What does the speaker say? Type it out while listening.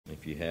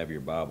if you have your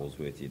Bibles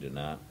with you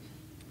tonight,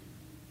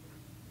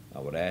 I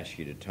would ask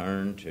you to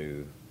turn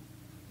to,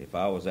 if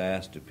I was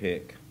asked to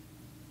pick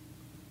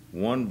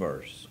one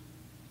verse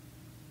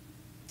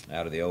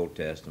out of the Old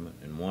Testament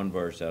and one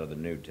verse out of the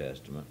New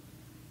Testament,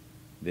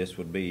 this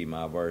would be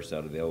my verse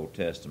out of the Old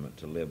Testament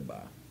to live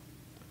by.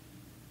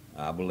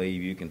 I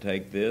believe you can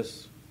take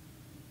this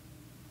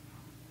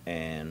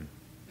and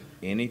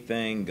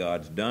anything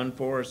God's done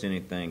for us,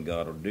 anything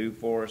God will do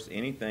for us,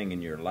 anything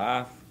in your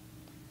life,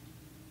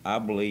 I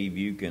believe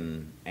you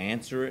can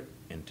answer it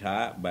and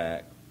tie it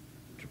back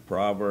to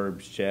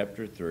Proverbs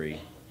chapter 3,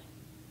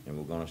 and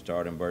we're going to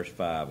start in verse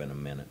 5 in a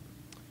minute.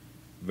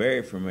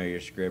 Very familiar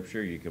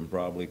scripture. You can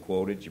probably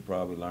quote it. You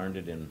probably learned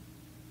it in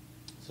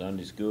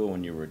Sunday school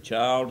when you were a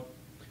child,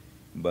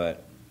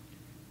 but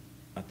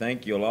I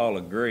think you'll all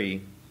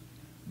agree,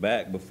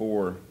 back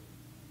before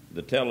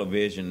the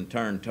television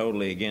turned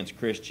totally against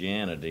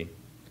Christianity,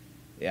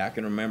 I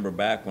can remember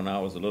back when I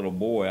was a little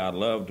boy, I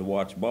loved to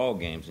watch ball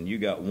games, and you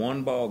got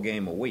one ball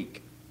game a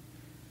week,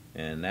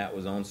 and that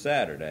was on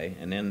Saturday,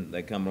 and then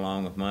they come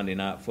along with Monday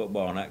Night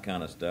Football and that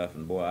kind of stuff,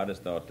 and boy, I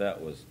just thought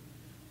that was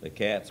the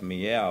cat's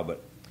meow.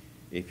 But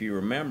if you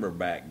remember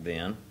back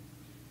then,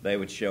 they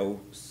would show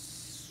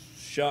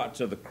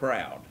shots of the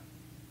crowd,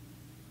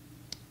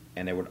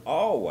 and there would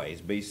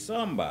always be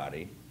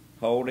somebody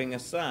holding a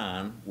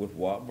sign with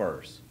what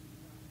verse?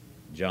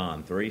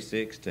 John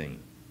 3:16.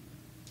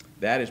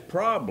 That is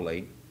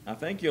probably, I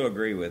think you'll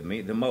agree with me,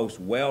 the most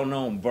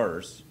well-known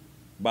verse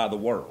by the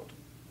world.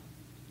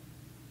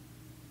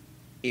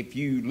 If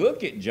you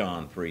look at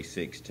John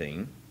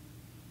 3:16,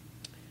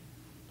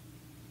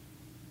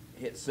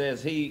 it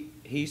says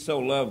he so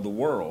loved the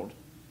world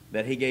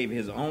that he gave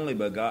his only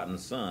begotten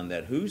Son,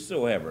 that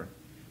whosoever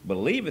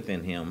believeth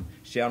in him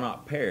shall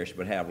not perish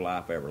but have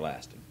life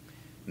everlasting.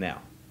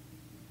 Now,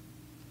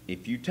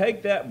 if you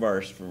take that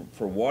verse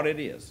for what it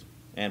is,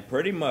 and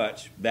pretty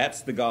much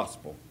that's the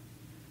gospel,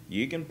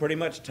 you can pretty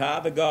much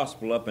tie the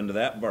gospel up into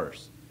that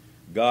verse.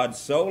 God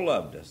so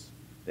loved us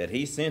that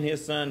he sent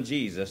his Son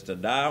Jesus to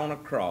die on a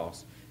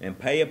cross and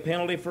pay a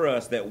penalty for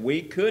us that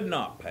we could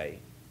not pay.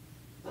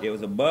 It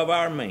was above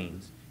our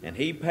means, and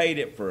he paid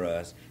it for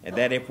us, and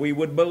that if we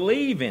would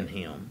believe in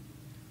him,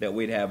 that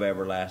we'd have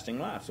everlasting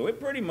life. So it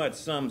pretty much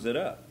sums it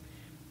up.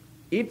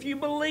 If you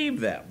believe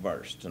that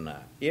verse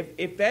tonight,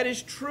 if that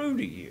is true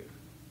to you,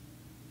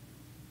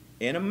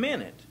 in a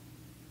minute,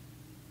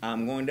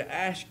 I'm going to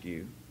ask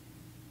you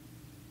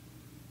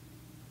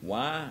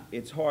why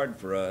it's hard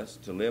for us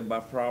to live by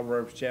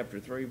Proverbs chapter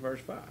 3, verse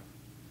 5.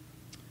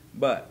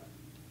 But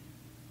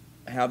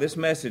how this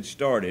message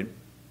started,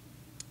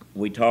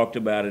 we talked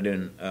about it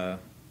in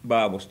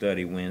Bible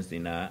study Wednesday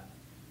night.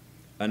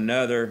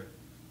 Another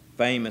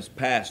famous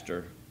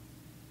pastor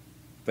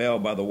fell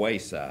by the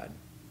wayside.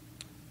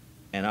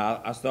 And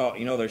I thought,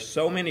 there's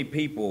so many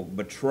people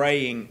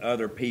betraying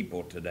other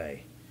people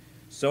today.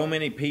 So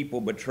many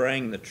people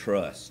betraying the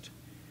trust.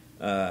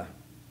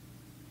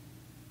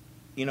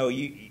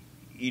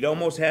 You'd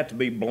almost have to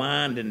be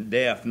blind and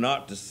deaf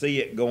not to see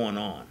it going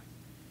on.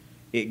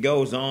 It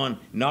goes on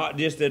not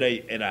just at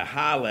a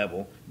high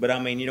level, but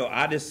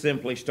I just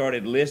simply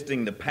started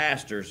listing the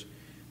pastors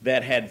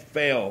that had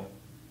fell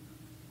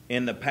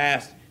in the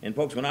past. And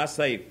folks, when I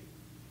say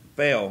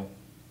fell,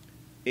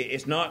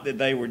 it's not that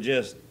they were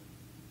just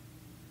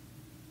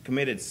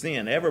committed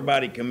sin.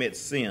 Everybody commits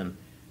sin.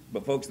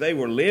 But folks, they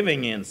were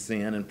living in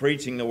sin and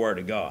preaching the Word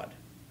of God.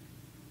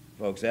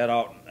 Folks,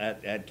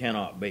 that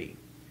cannot be.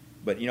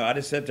 But, I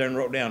just sat there and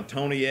wrote down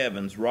Tony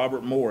Evans,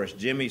 Robert Morris,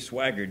 Jimmy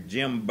Swaggart,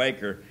 Jim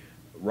Baker,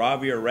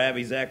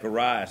 Ravi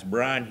Zacharias,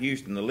 Brian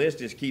Houston. The list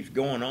just keeps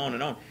going on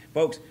and on.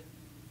 Folks,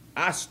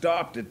 I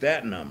stopped at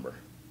that number.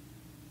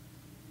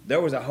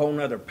 There was a whole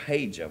nother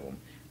page of them.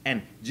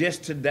 And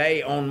just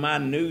today on my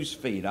news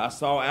feed, I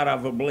saw out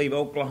of, I believe,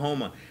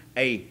 Oklahoma,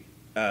 a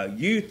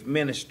youth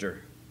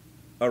minister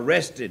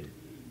arrested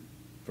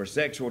for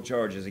sexual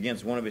charges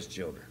against one of his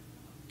children.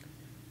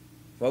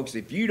 Folks,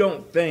 if you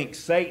don't think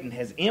Satan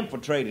has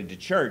infiltrated the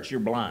church, you're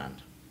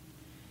blind.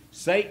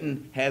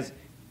 Satan has,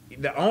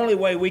 the only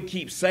way we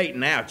keep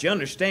Satan out, you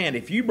understand,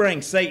 if you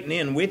bring Satan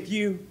in with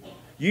you,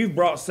 you've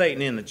brought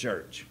Satan in the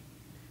church.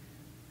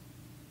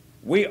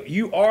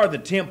 You are the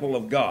temple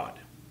of God.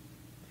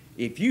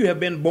 If you have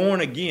been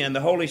born again,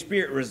 the Holy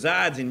Spirit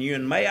resides in you,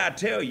 and may I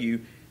tell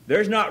you,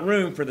 there's not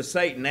room for the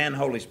Satan and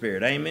Holy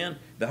Spirit. Amen?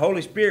 The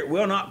Holy Spirit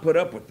will not put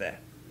up with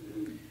that.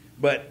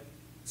 But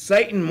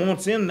Satan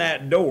wants in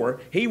that door.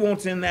 He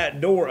wants in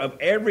that door of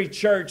every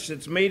church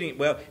that's meeting.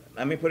 Well,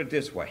 let me put it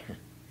this way.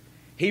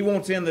 He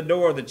wants in the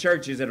door of the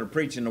churches that are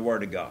preaching the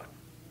Word of God.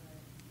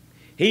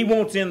 He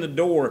wants in the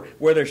door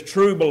where there's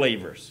true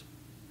believers.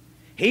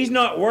 He's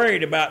not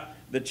worried about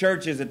the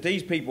churches that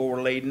these people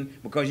were leading,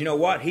 because you know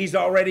what? He's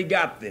already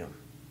got them.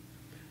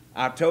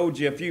 I told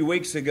you a few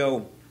weeks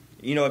ago,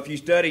 if you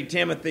study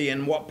Timothy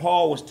and what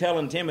Paul was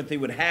telling Timothy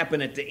would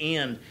happen at the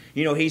end,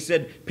 he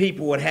said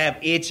people would have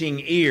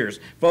itching ears.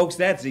 Folks,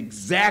 that's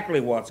exactly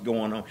what's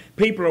going on.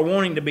 People are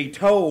wanting to be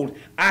told,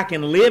 I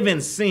can live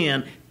in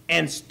sin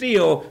and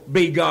still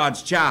be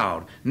God's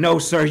child. No,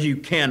 sir, you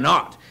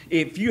cannot.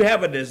 If you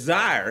have a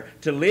desire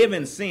to live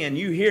in sin,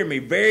 you hear me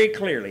very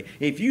clearly.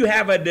 If you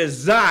have a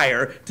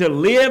desire to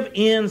live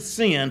in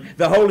sin,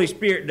 the Holy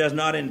Spirit does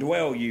not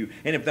indwell you.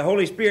 And if the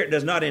Holy Spirit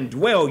does not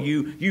indwell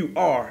you, you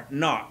are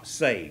not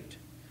saved.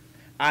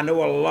 I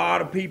know a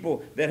lot of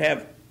people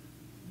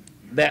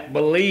that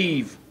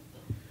believe.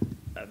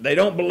 They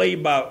don't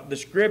believe by the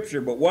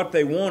Scripture, but what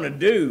they want to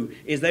do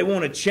is they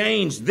want to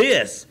change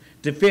this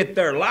to fit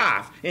their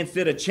life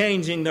instead of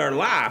changing their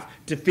life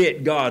to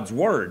fit God's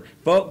Word.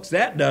 Folks,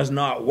 that does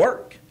not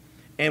work.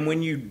 And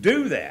when you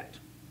do that,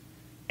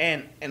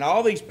 and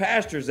all these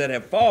pastors that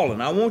have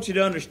fallen, I want you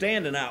to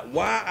understand tonight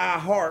why I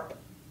harp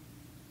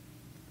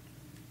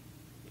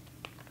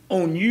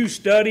on you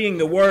studying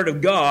the Word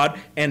of God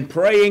and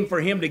praying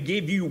for Him to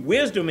give you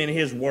wisdom in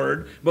His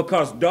Word,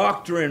 because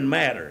doctrine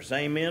matters.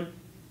 Amen?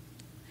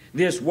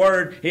 This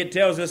Word, it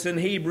tells us in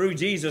Hebrew,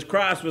 Jesus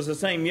Christ was the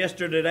same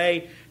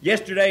yesterday,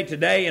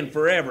 today, and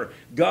forever.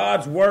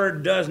 God's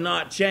Word does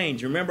not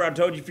change. Remember I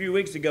told you a few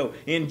weeks ago,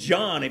 in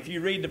John, if you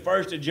read the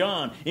 1st of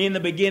John, in the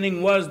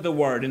beginning was the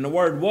Word, and the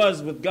Word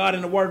was with God,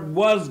 and the Word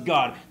was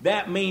God.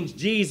 That means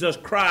Jesus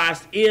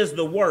Christ is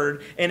the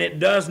Word, and it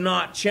does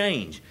not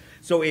change.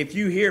 So if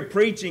you hear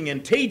preaching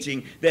and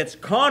teaching that's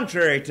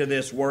contrary to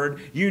this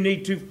Word, you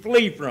need to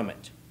flee from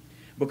it.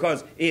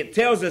 Because it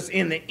tells us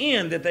in the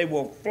end that they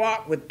will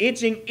flock with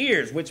itching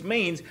ears, which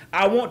means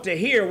I want to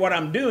hear what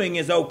I'm doing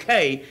is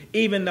okay,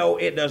 even though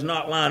it does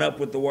not line up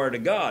with the Word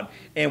of God.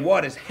 And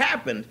what has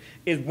happened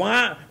is,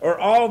 why are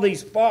all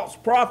these false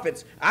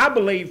prophets? I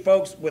believe,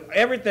 folks, with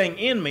everything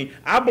in me,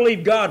 I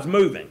believe God's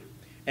moving.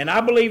 And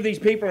I believe these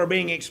people are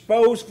being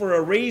exposed for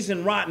a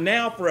reason right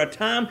now, for a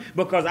time,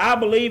 because I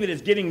believe it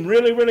is getting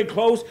really, really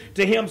close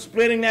to Him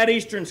splitting that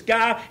eastern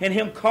sky and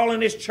Him calling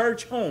His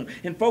church home.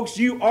 And folks,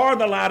 you are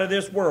the light of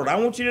this world. I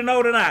want you to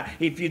know tonight,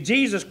 if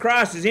Jesus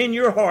Christ is in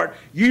your heart,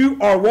 you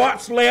are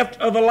what's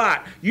left of the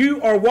light. You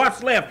are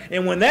what's left.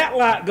 And when that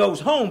light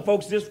goes home,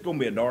 folks, this is going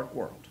to be a dark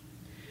world.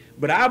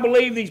 But I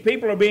believe these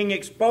people are being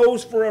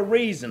exposed for a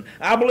reason.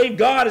 I believe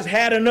God has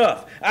had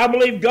enough. I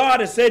believe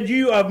God has said,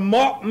 you have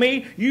mocked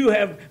me. You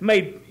have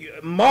made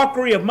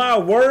mockery of my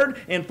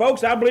word. And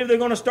folks, I believe they're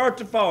going to start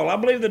to fall. I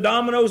believe the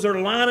dominoes are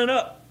lining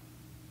up.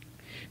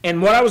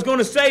 And what I was going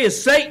to say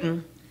is,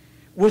 Satan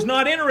was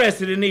not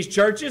interested in these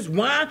churches.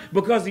 Why?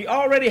 Because he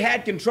already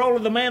had control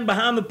of the man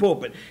behind the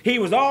pulpit. He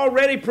was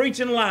already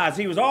preaching lies.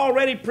 He was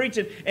already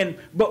preaching.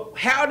 But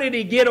how did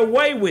he get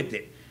away with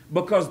it?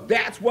 Because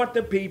that's what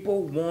the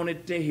people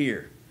wanted to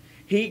hear.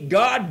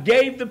 God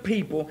gave the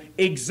people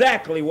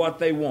exactly what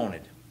they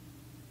wanted.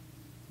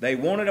 They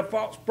wanted a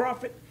false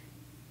prophet,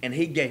 and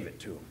He gave it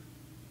to them.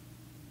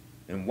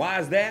 And why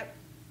is that?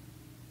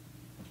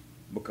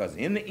 Because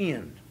in the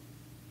end,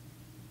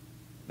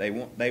 they're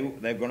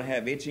going to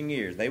have itching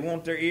ears. They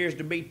want their ears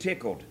to be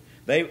tickled.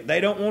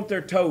 They don't want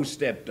their toes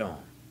stepped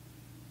on.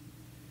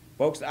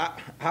 Folks,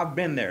 I've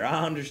been there.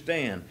 I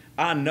understand.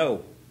 I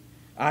know.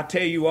 I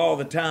tell you all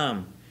the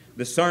time,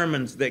 the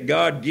sermons that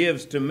God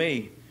gives to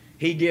me,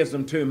 He gives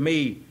them to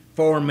me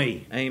for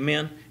me.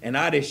 Amen? And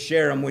I just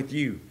share them with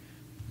you.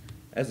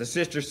 As the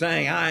sister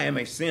sang, I am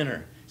a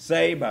sinner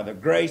saved by the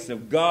grace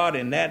of God,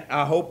 and that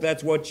I hope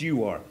that's what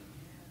you are.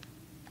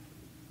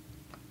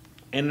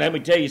 And let me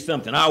tell you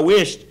something. I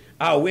wish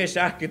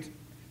I could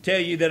tell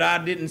you that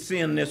I didn't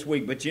sin this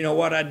week, but you know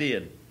what I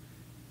did?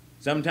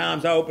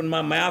 Sometimes I open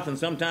my mouth, and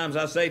sometimes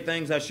I say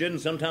things I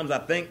shouldn't. Sometimes I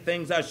think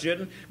things I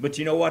shouldn't. But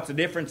you know what the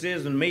difference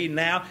is in me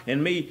now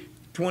and me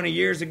 20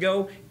 years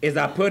ago? Is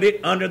I put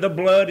it under the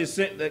blood.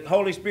 The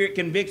Holy Spirit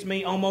convicts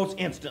me almost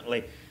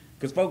instantly.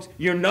 Because, folks,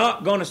 we're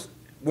not going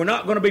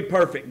to be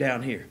perfect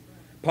down here.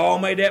 Paul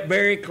made that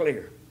very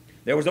clear.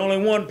 There was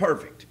only one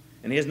perfect,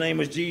 and His name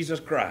was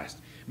Jesus Christ.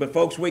 But,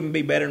 folks, we can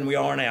be better than we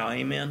are now.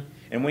 Amen?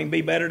 And we can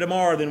be better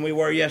tomorrow than we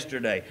were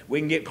yesterday. We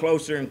can get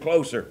closer and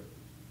closer.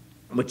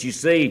 But you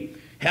see,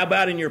 how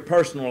about in your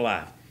personal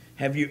life?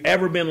 Have you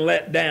ever been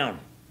let down?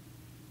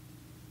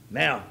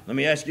 Now, let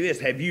me ask you this.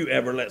 Have you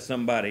ever let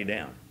somebody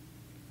down?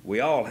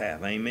 We all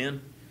have,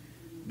 amen?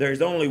 There's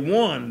only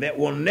one that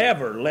will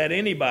never let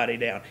anybody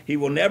down. He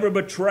will never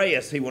betray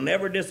us. He will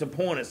never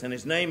disappoint us, and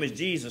His name is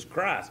Jesus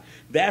Christ.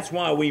 That's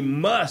why we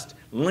must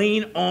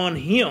lean on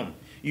Him.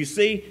 You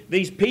see,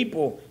 these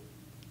people,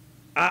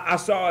 I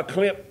saw a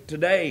clip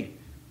today.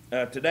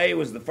 Today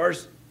was the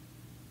first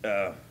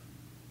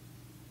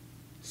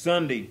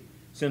Sunday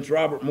since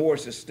Robert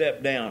Morris has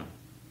stepped down.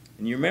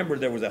 And you remember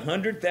there was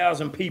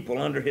 100,000 people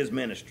under his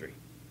ministry.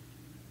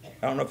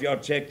 I don't know if y'all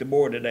checked the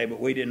board today, but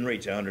we didn't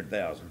reach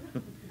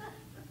 100,000.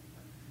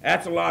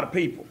 That's a lot of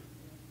people.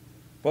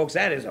 Folks,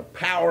 that is a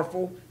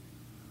powerful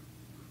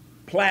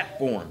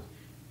platform.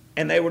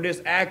 And they were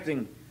just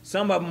acting,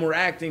 some of them were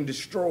acting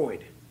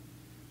destroyed.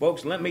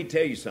 Folks, let me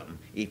tell you something.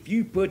 If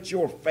you put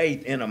your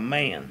faith in a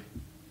man,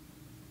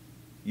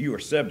 you are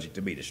subject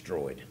to be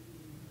destroyed.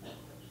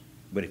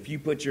 But if you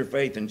put your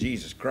faith in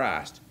Jesus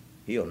Christ,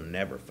 He'll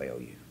never fail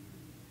you.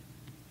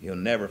 He'll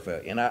never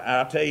fail you. And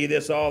I'll tell you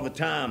this all the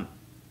time.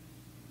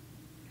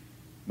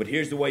 But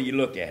here's the way you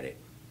look at it.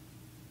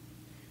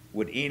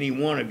 Would any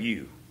one of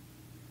you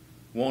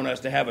want us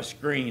to have a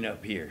screen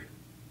up here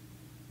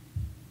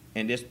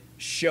and just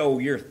show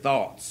your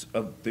thoughts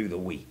through the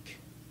week?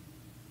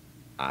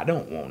 I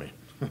don't want it.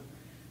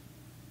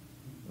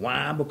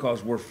 Why?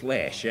 Because we're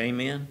flesh,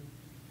 amen?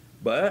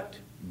 But,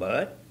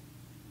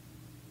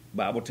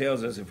 Bible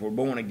tells us if we're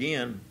born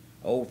again,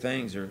 old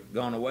things are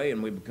gone away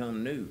and we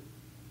become new.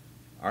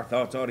 Our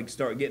thoughts ought to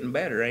start getting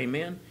better,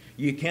 amen?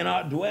 You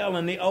cannot dwell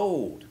in the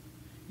old.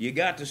 You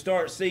got to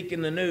start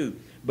seeking the new.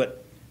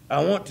 But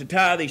I want to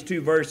tie these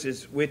two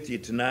verses with you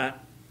tonight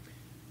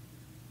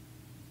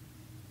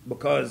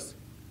because,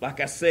 like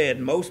I said,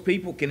 most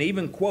people can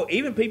even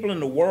people in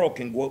the world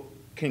can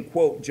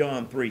quote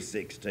John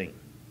 3:16.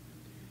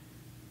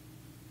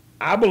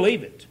 I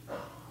believe it,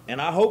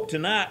 and I hope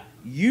tonight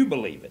you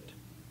believe it.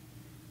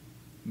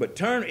 But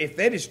if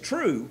that is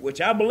true, which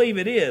I believe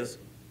it is,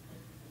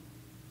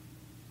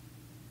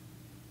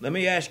 let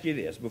me ask you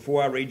this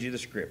before I read you the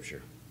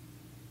scripture.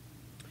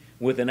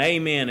 With an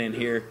amen in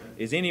here,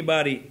 is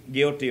anybody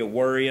guilty of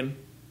worrying?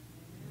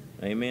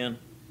 Amen.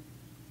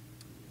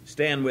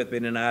 Stand with me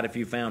tonight if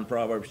you found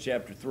Proverbs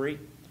chapter 3.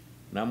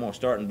 And I'm going to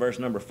start in verse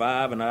number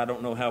 5, and I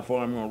don't know how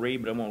far I'm going to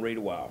read, but I'm going to read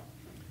a while.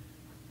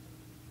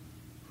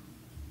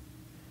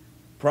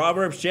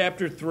 Proverbs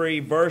chapter 3,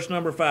 verse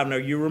number 5. Now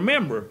you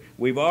remember,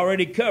 we've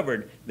already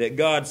covered that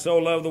God so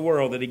loved the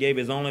world that he gave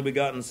his only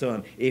begotten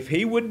Son. If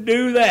he would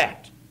do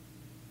that,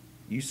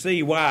 you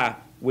see why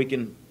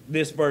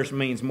this verse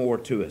means more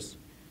to us.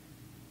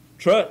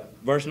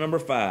 Verse number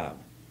 5.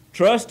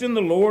 Trust in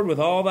the Lord with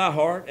all thy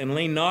heart, and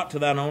lean not to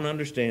thine own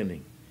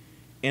understanding.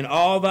 In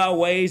all thy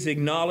ways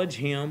acknowledge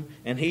him,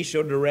 and he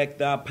shall direct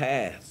thy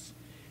paths.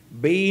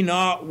 Be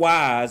not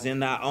wise in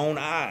thy own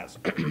eyes.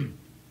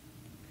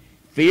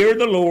 Fear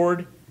the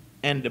Lord,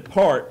 and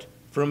depart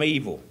from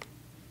evil.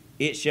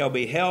 It shall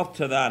be health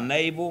to thy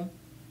navel,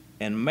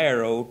 and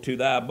marrow to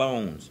thy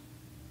bones.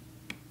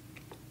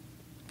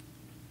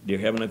 Dear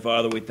Heavenly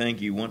Father, we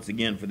thank you once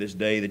again for this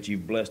day that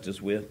you've blessed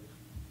us with.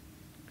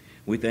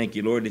 We thank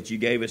you, Lord, that you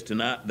gave us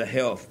tonight the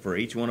health for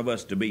each one of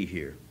us to be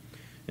here.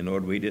 And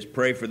Lord, we just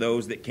pray for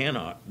those that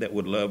cannot, that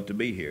would love to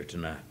be here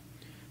tonight.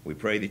 We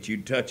pray that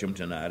you'd touch them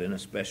tonight in a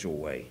special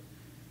way.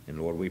 And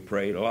Lord, we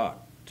pray a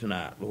lot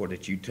tonight, Lord,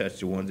 that you touch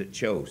the ones that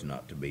chose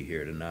not to be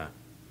here tonight.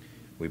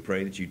 We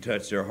pray that you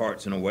touch their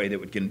hearts in a way that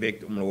would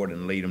convict them, Lord,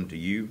 and lead them to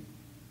you.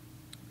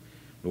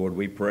 Lord,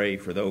 we pray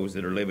for those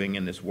that are living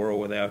in this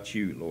world without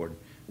you, Lord.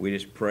 We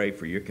just pray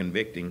for your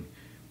convicting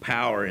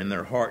power in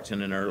their hearts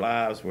and in their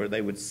lives where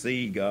they would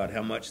see, God,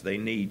 how much they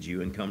need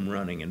you and come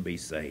running and be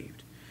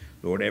saved.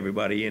 Lord,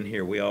 everybody in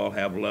here, we all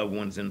have loved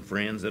ones and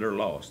friends that are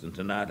lost, and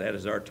tonight that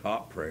is our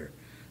top prayer.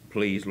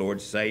 Please, Lord,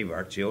 save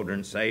our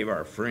children, save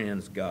our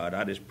friends, God.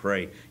 I just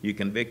pray you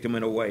convict them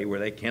in a way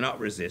where they cannot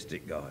resist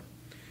it, God.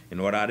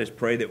 And Lord, I just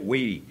pray that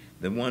we,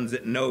 the ones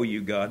that know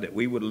you, God, that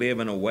we would live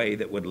in a way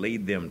that would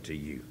lead them to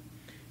you.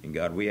 And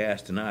God, we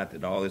ask tonight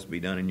that all this be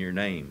done in your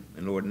name.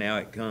 And Lord, now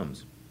it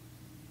comes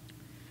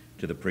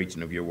to the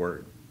preaching of your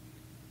word.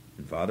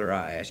 And Father,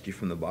 I ask you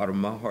from the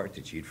bottom of my heart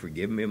that you'd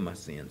forgive me of my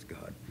sins,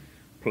 God.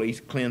 Please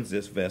cleanse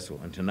this vessel.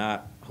 And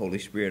tonight, Holy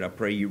Spirit, I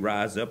pray you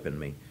rise up in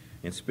me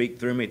and speak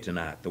through me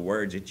tonight the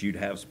words that you'd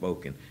have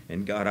spoken.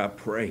 And God, I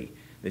pray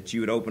that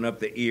you would open up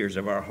the ears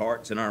of our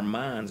hearts and our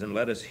minds and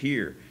let us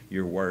hear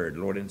your word,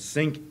 Lord, and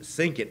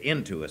sink it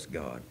into us,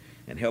 God,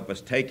 and help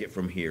us take it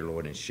from here,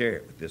 Lord, and share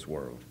it with this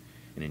world.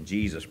 And in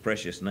Jesus'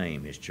 precious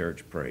name, his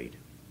church prayed.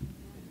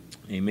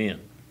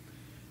 Amen.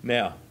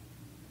 Now,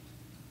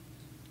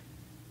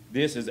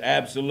 this is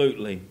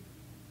absolutely,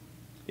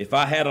 if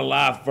I had a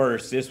life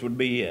verse, this would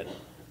be it.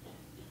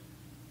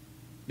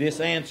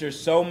 This answers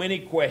so many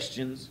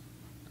questions,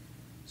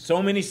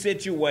 so many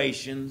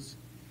situations.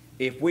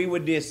 If we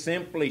would just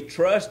simply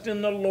trust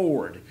in the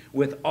Lord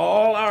with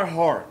all our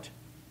heart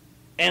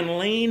and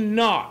lean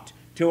not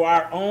to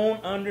our own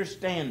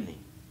understanding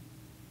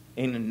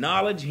and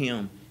acknowledge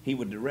him, he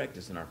would direct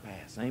us in our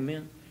paths.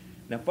 Amen?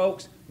 Now,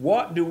 folks,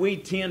 what do we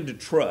tend to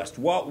trust?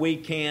 What we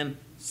can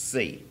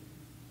see.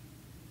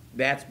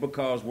 That's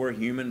because we're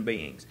human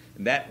beings.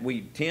 That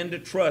we tend to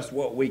trust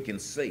what we can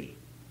see.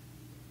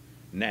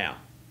 Now,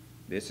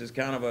 this is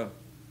kind of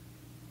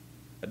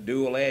a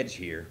dual edge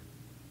here.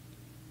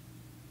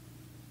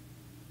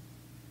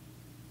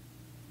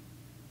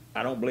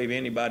 I don't believe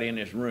anybody in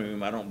this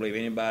room, I don't believe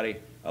anybody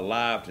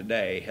alive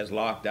today has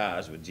locked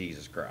eyes with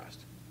Jesus Christ.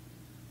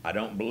 I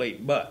don't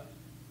believe, but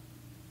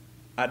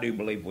I do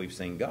believe we've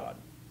seen God.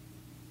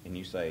 And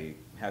you say,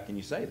 how can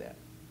you say that?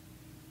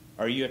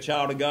 Are you a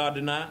child of God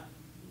tonight?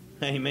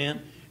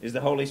 Amen. Is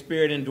the Holy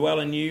Spirit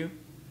indwelling you?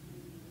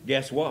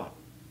 Guess what?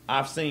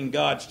 I've seen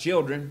God's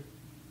children.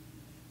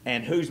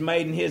 And who's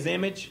made in his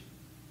image?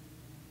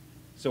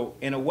 So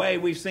in a way,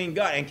 we've seen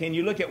God. And can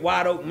you look at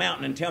White Oak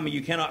Mountain and tell me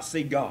you cannot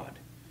see God?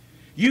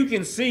 You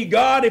can see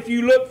God if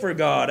you look for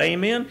God.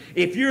 Amen.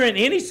 If you're in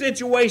any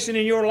situation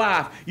in your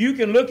life, you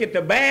can look at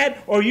the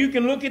bad or you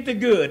can look at the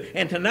good.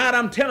 And tonight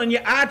I'm telling you,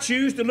 I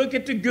choose to look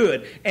at the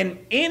good. And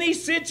any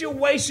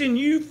situation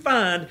you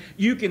find,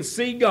 you can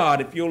see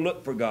God if you'll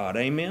look for God.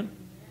 Amen.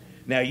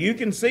 Now you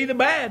can see the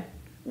bad.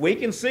 We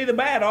can see the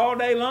bad all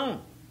day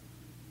long.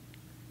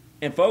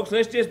 And folks,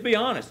 let's just be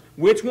honest.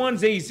 Which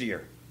one's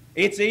easier?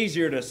 It's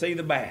easier to see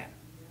the bad.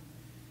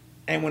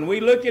 And when we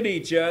look at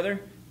each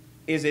other,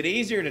 is it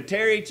easier to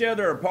tear each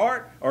other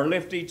apart or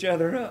lift each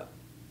other up?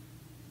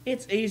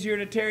 It's easier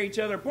to tear each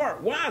other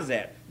apart. Why is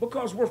that?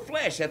 Because we're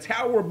flesh. That's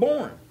how we're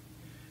born.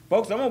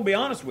 Folks, I'm going to be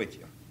honest with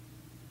you.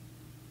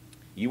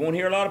 You won't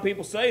hear a lot of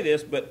people say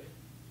this, but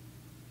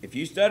if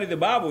you study the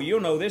Bible,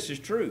 you'll know this is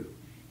true.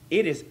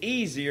 It is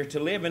easier to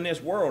live in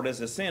this world as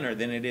a sinner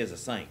than it is a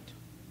saint.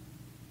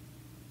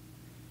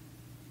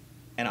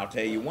 And I'll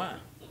tell you why.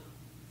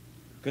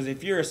 Because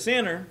if you're a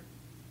sinner,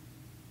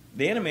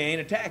 the enemy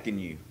ain't attacking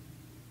you.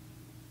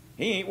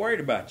 He ain't worried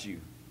about you.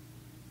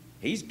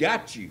 He's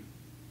got you.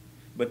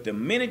 But the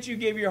minute you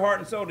give your heart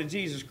and soul to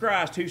Jesus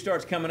Christ, who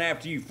starts coming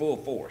after you full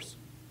force?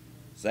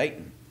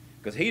 Satan.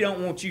 Because he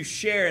don't want you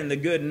sharing the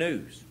good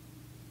news.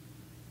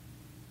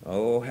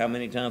 Oh, how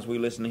many times we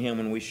listen to him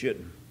when we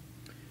shouldn't.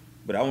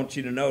 But I want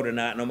you to know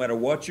tonight, no matter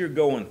what you're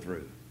going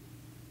through,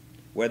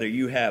 whether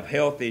you have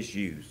health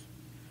issues,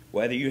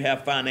 whether you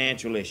have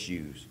financial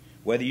issues,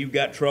 whether you've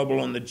got trouble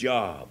on the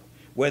job,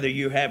 whether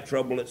you have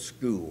trouble at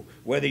school,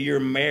 whether your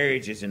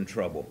marriage is in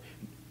trouble,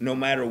 no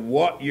matter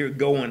what you're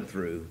going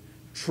through,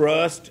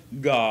 trust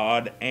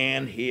God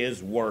and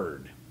His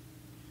Word.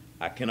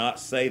 I cannot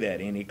say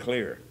that any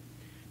clearer.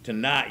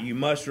 Tonight, you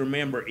must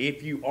remember,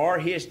 if you are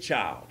His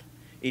child,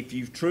 if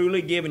you've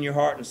truly given your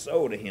heart and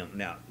soul to Him.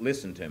 Now,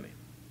 listen to me.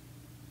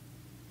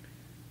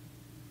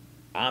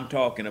 I'm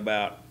talking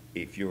about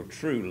if you're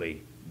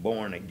truly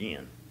born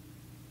again.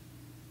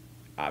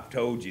 I've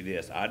told you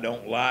this. I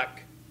don't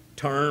like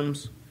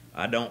terms.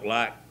 I don't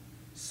like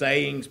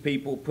sayings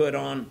people put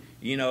on,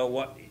 you know,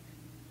 what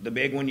the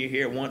big one you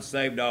hear, once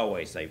saved,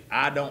 always saved.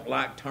 I don't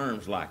like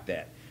terms like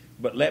that.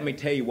 But let me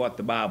tell you what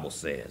the Bible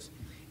says.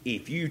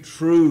 If you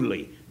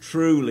truly,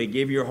 truly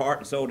give your heart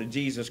and soul to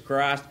Jesus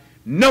Christ,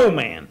 no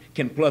man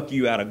can pluck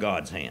you out of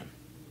God's hand.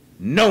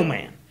 No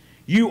man.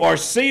 You are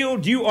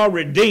sealed. You are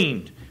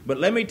redeemed. But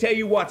let me tell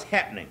you what's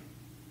happening.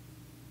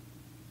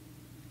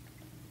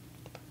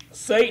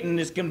 Satan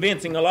is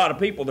convincing a lot of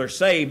people they're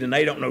saved and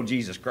they don't know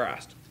Jesus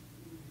Christ.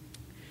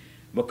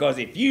 Because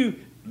if you,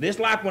 this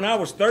like when I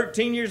was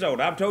 13 years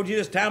old, I've told you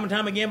this time and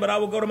time again, but I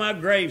will go to my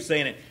grave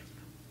saying it.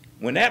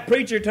 When that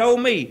preacher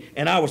told me,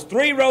 and I was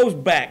 3 rows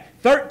back,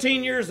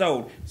 13 years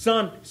old,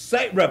 son,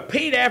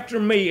 repeat after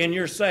me and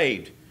you're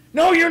saved.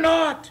 No, you're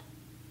not.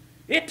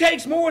 It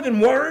takes more than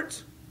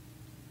words.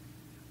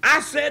 I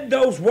said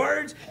those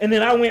words, and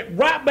then I went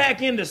right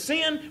back into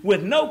sin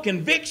with no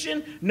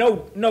conviction,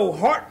 no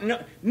heart,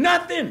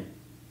 nothing.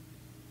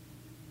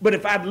 But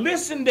if I'd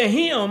listened to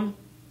him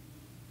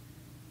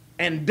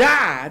and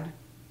died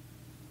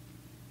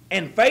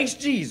and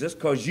faced Jesus,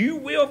 because you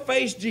will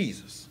face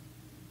Jesus.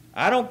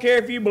 I don't care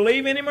if you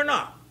believe in him or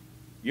not.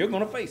 You're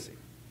going to face him.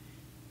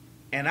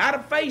 And I'd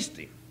have faced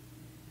him.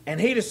 And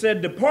he'd have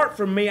said, "Depart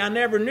from me, I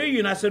never knew you."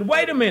 And I said,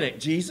 "Wait a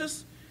minute,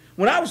 Jesus.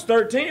 When I was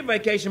 13 at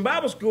Vacation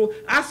Bible School,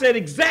 I said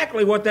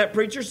exactly what that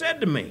preacher said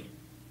to me."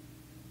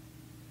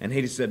 And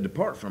he'd have said,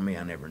 "Depart from me,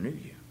 I never knew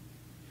you."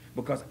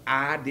 Because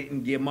I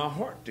didn't give my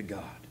heart to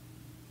God.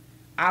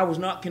 I was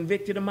not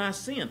convicted of my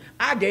sin.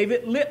 I gave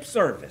it lip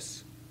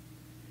service.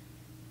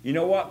 You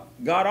know what?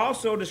 God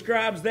also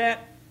describes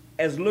that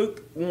as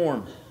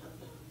lukewarm.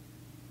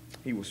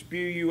 He will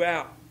spew you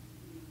out.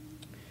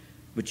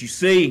 But you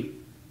see,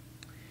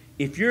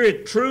 if you're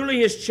truly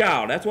his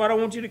child, that's what I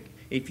want you to...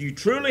 If you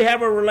truly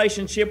have a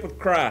relationship with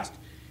Christ,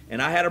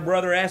 and I had a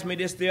brother ask me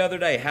this the other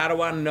day, how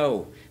do I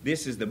know?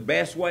 This is the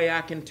best way I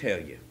can tell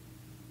you.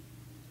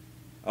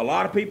 A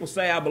lot of people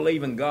say, "I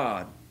believe in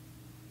God,"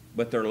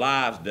 but their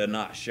lives do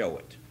not show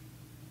it.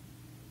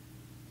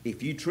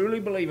 If you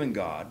truly believe in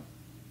God,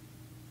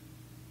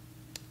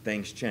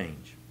 things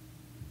change.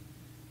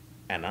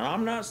 And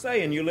I'm not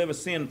saying you live a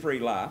sin-free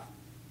life.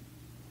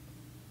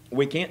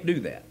 We can't do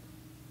that.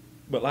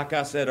 But like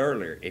I said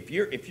earlier, if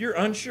you're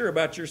unsure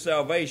about your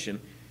salvation,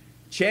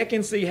 check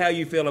and see how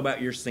you feel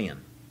about your sin.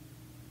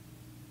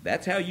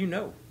 That's how you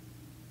know.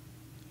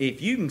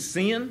 If you can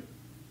sin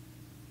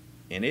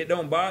and it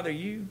don't bother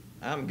you,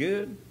 "I'm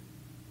good,"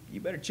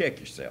 you better check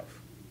yourself.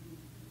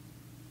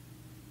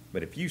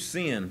 But if you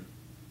sin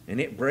and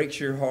it breaks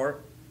your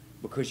heart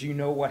because you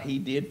know what he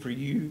did for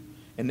you,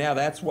 and now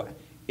that's what,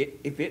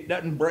 if it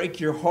doesn't break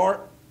your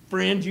heart,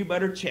 friend, you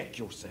better check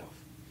yourself.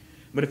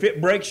 But if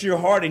it breaks your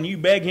heart and you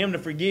beg him to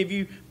forgive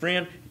you,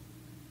 friend,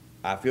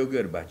 I feel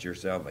good about your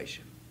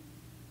salvation.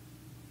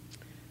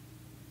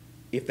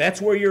 If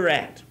that's where you're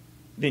at,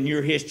 then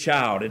you're his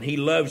child, and he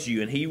loves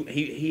you, and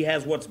he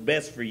has what's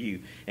best for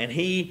you, and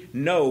he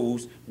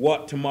knows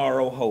what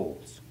tomorrow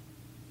holds.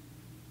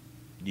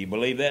 Do you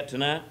believe that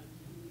tonight?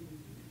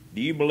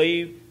 Do you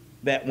believe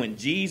that when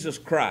Jesus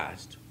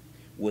Christ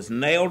was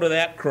nailed to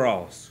that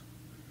cross,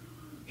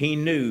 he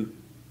knew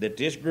that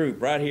this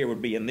group right here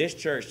would be in this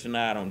church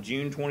tonight on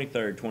June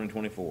 23rd,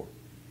 2024.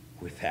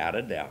 Without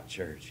a doubt,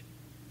 church,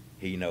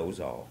 he knows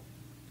all.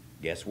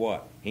 Guess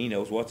what? He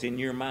knows what's in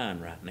your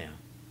mind right now.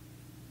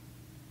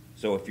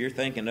 So if you're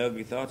thinking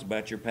ugly thoughts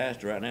about your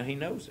pastor right now, he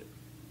knows it.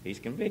 He's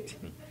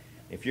convicting.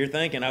 If you're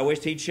thinking, I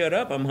wish he'd shut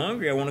up, I'm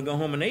hungry, I want to go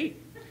home and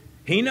eat,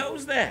 he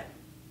knows that.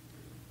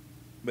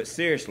 But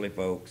seriously,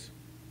 folks,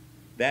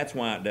 that's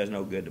why it does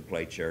no good to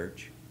play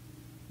church.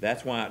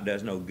 That's why it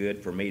does no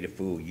good for me to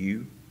fool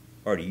you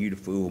or to you to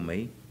fool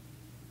me.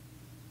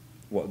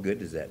 What good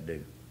does that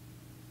do?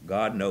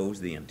 God knows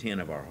the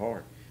intent of our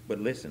heart. But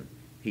listen,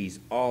 he's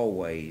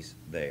always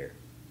there.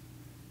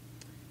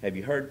 Have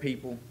you heard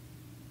people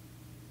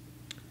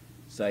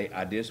say,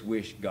 I just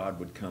wish God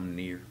would come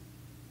near?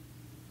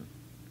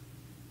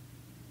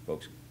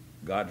 Folks,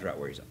 God's right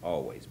where he's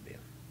always been.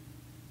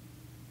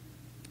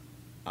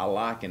 I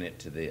liken it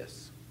to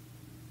this.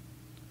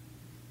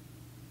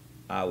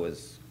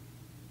 This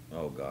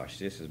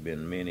has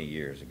been many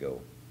years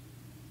ago,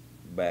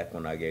 back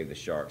when I gave the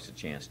sharks a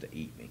chance to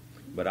eat me.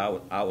 But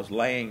I was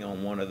laying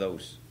on one of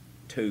those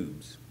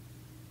tubes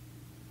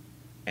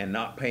and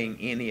not paying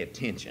any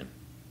attention.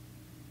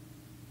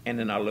 And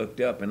then I looked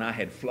up and I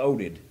had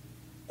floated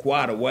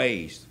quite a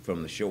ways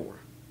from the shore.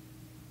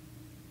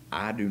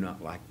 I do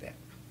not like that.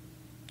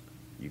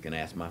 You can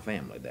ask my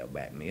family, they'll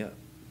back me up.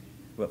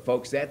 But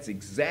folks, that's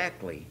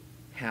exactly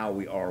how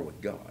we are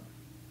with God.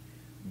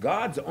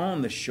 God's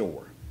on the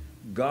shore.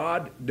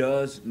 God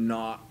does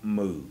not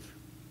move.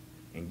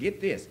 And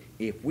get this,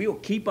 if we'll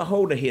keep a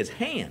hold of his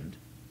hand,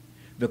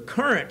 the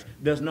current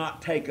does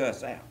not take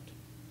us out.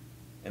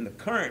 And the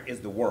current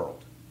is the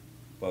world,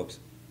 folks.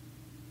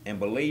 And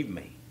believe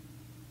me,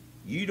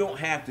 you don't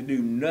have to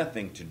do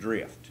nothing to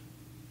drift.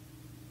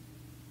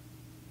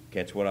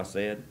 Catch what I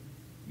said?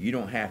 You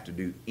don't have to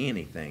do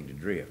anything to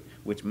drift,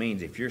 which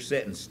means if you're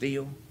sitting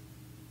still,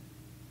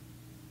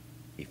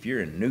 if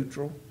you're in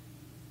neutral,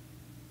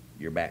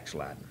 you're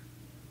backsliding.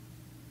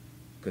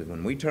 Because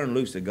when we turn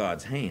loose of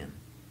God's hand,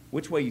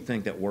 which way you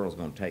think that world's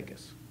going to take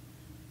us?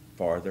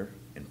 Farther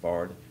and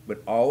farther.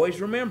 But always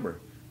remember,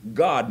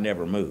 God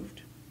never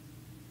moved.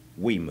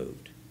 We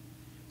moved.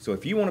 So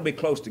if you want to be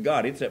close to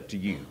God, it's up to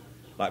you.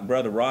 Like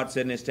Brother Rod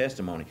said in his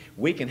testimony,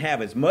 we can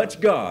have as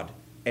much God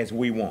as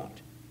we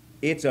want.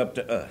 It's up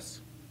to us.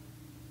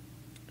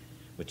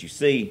 But you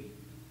see,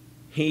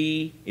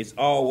 he is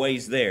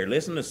always there.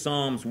 Listen to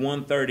Psalms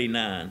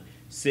 139,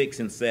 6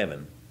 and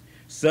 7.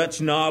 Such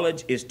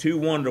knowledge is too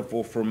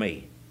wonderful for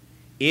me.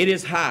 It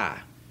is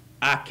high.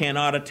 I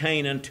cannot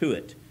attain unto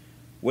it.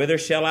 Whither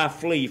shall I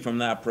flee from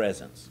thy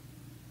presence?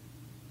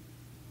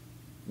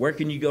 Where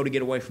can you go to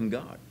get away from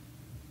God?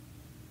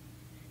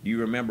 Do you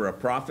remember a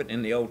prophet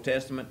in the Old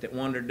Testament that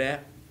wondered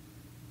that?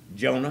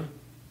 Jonah.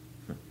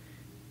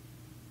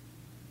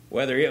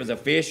 Whether it was a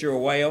fish or a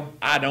whale,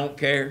 I don't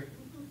care.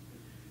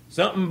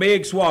 Something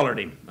big swallowed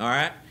him, all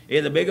right?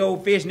 It's a big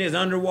old fish and it's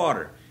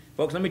underwater.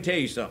 Folks, let me tell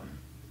you something.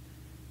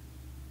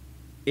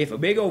 If a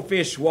big old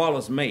fish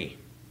swallows me,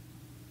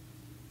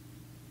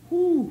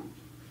 whoo,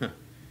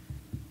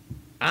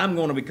 I'm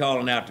going to be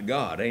calling out to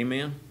God,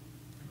 amen?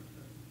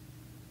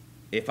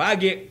 If I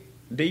get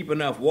deep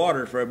enough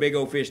water for a big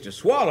old fish to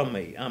swallow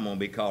me, I'm going to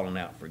be calling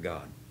out for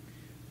God.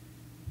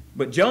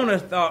 But Jonah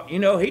thought,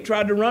 he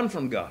tried to run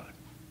from God.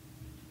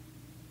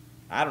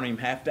 I don't even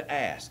have to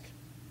ask.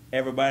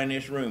 Everybody in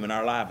this room in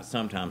our life has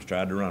sometimes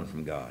tried to run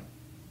from God.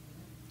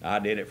 I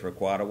did it for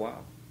quite a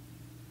while.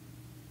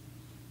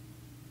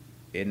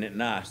 Isn't it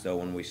nice, though,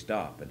 when we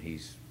stop and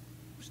he's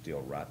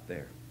still right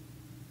there?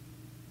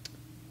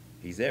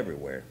 He's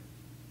everywhere.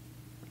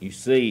 You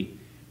see,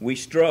 we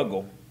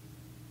struggle.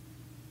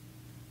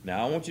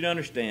 Now, I want you to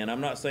understand,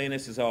 I'm not saying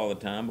this is all the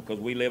time because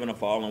we live in a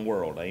fallen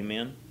world,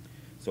 amen?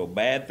 So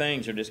bad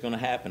things are just going to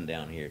happen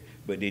down here.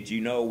 But did you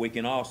know we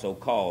can also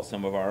cause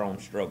some of our own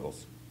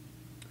struggles?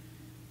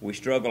 We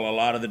struggle a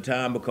lot of the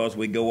time because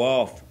we go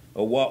off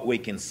of what we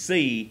can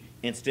see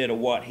instead of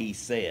what he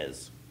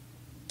says.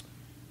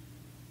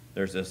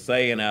 There's a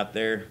saying out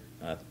there,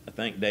 I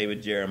think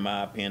David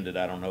Jeremiah penned it,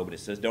 I don't know, but it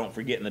says, don't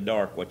forget in the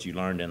dark what you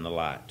learned in the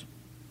light.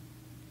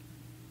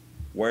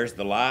 Where's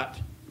the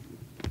light?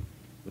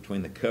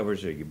 Between the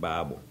covers of your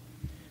Bible.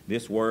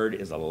 This word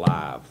is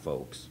alive,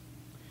 folks.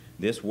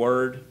 This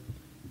word,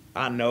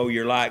 I know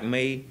you're like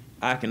me.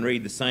 I can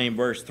read the same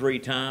verse 3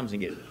 times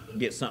and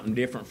get something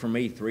different from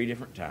me 3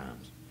 different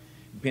times.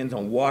 Depends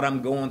on what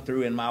I'm going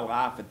through in my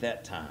life at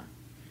that time.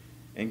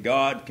 And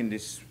God can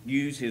just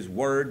use his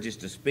word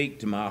just to speak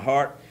to my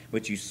heart.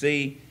 But you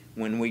see,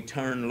 when we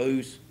turn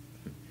loose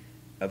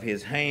of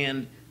his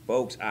hand,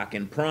 folks, I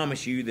can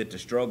promise you that the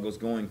struggle is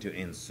going to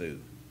ensue.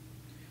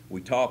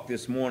 We talked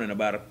this morning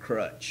about a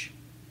crutch.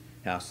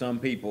 How some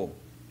people,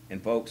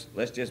 and folks,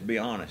 let's just be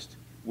honest,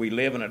 we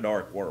live in a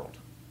dark world.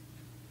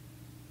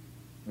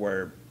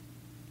 Where,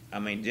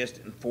 just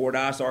in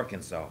Fordyce,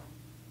 Arkansas.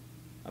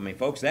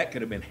 Folks, that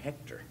could have been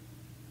Hector.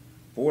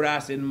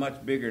 Fordyce isn't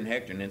much bigger than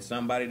Hector, and then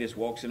somebody just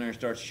walks in there and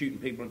starts shooting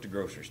people at the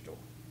grocery store.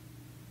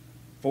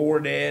 4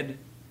 dead,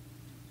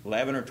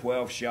 11 or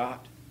 12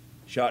 shot,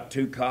 shot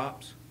 2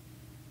 cops.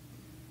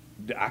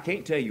 I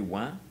can't tell you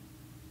why.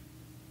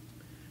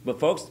 But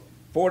folks,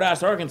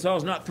 Fordyce, Arkansas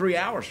is not 3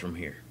 hours from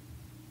here.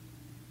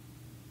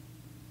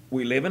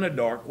 We live in a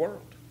dark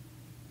world.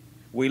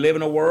 We live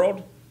in a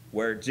world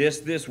where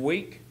just this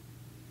week,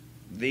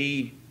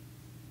 the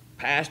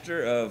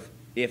pastor of,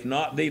 if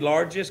not the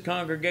largest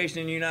congregation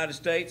in the United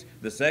States,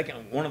 the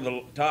second, one of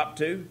the top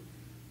 2,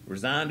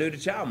 resigned due to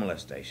child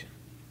molestation.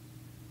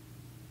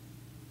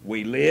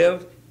 We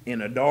live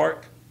in a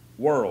dark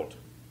world.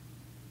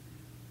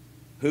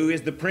 Who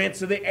is the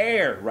prince of the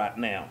air right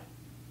now?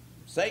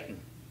 Satan.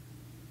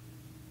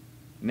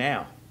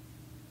 Now,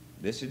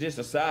 this is just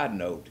a side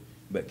note,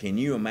 but can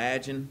you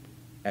imagine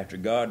after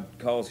God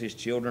calls his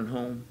children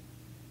home,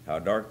 how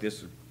dark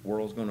this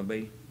world's going to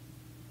be?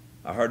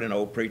 I heard an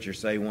old preacher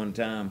say one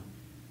time,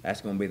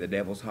 that's going to be the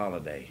devil's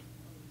holiday.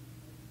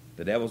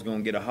 The devil's going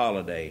to get a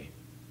holiday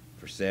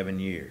for 7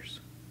 years.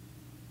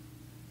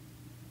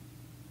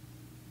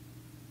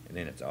 And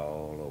then it's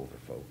all over,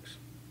 folks.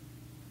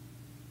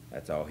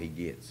 That's all he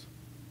gets.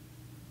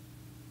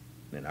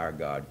 Then our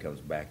God comes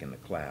back in the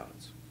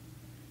clouds.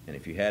 And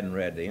if you hadn't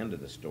read the end of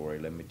the story,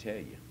 let me tell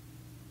you.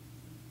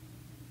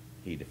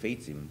 He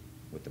defeats him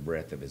with the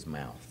breath of his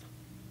mouth.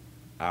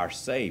 Our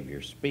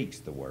Savior speaks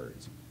the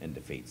words and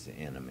defeats the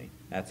enemy.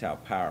 That's how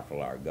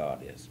powerful our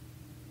God is.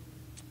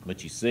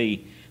 But you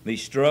see,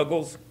 these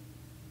struggles,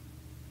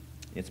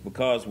 it's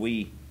because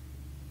we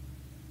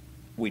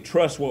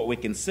trust what we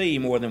can see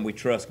more than we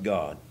trust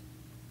God.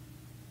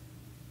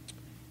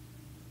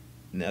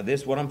 Now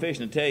this, what I'm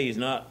fixing to tell you,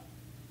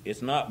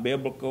 it's not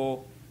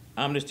biblical.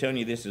 I'm just telling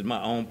you this is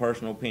my own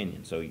personal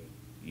opinion, so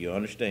you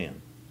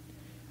understand.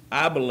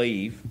 I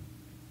believe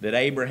that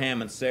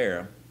Abraham and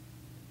Sarah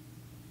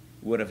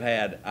would have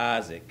had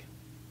Isaac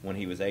when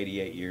he was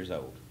 88 years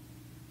old.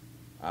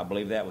 I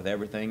believe that with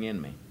everything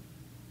in me.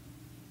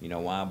 You know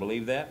why I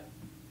believe that?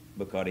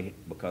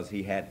 Because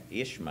he had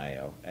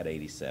Ishmael at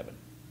 87.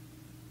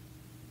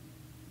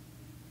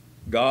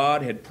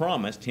 God had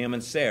promised him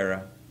and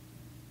Sarah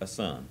a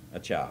son, a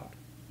child.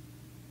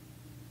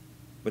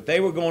 But they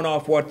were going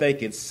off what they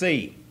could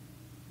see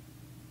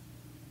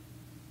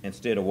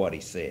instead of what he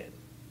said.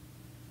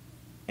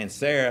 And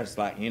Sarah's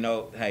like, you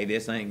know, hey,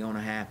 this ain't going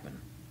to happen.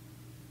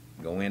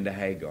 Go into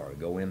Hagar,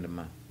 go into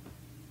my...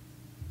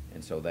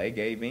 And so they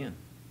gave in.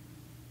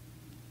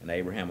 And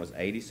Abraham was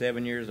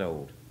 87 years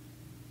old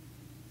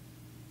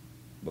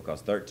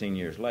because 13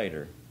 years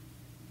later,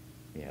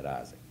 he had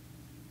Isaac.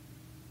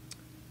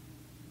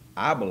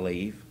 I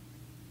believe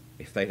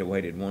if they'd have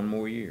waited 1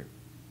 more year.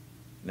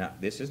 Now,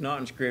 this is not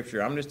in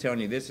Scripture. I'm just telling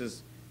you, this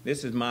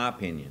is my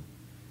opinion.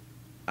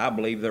 I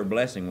believe their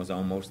blessing was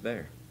almost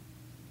there.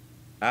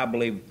 I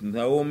believe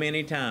so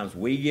many times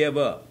we give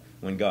up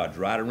when God's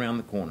right around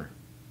the corner.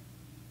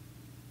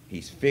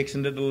 He's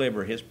fixing to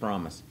deliver his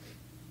promise,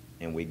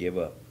 and we give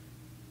up.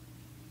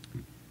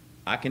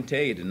 I can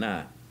tell you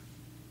tonight,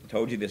 I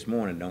told you this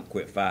morning, don't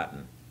quit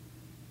fighting.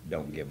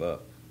 Don't give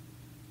up.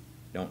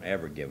 Don't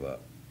ever give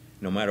up.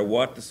 No matter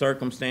what the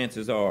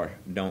circumstances are,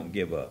 don't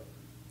give up.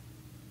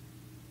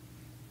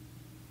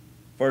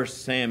 1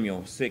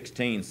 Samuel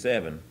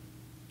 16:7.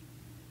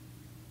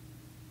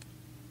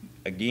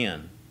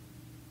 Again,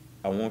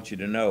 I want you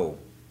to know,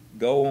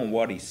 go on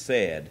what he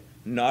said,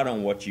 not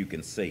on what you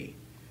can see.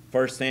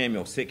 1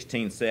 Samuel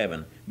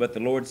 16:7. But the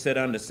Lord said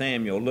unto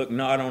Samuel, look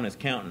not on his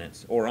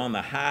countenance, or on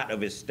the height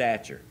of his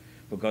stature,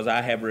 because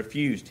I have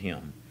refused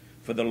him.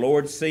 For the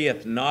Lord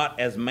seeth not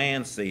as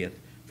man seeth,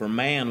 for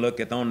man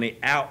looketh on the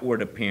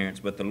outward appearance,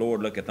 but the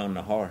Lord looketh on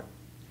the heart.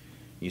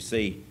 You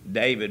see,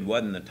 David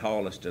wasn't the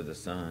tallest of the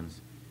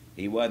sons.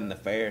 He wasn't the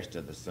fairest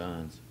of the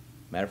sons.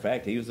 Matter of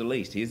fact, he was the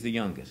least. He was the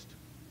youngest.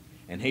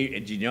 And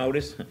did you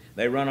notice?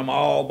 They run them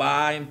all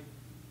by him,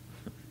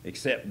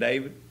 except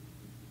David.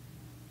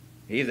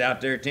 He's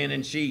out there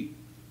tending sheep.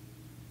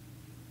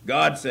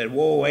 God said,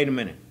 whoa, wait a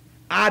minute.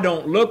 I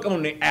don't look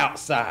on the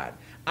outside.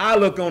 I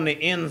look on the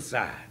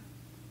inside.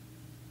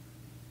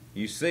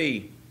 You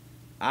see,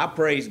 I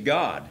praise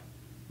God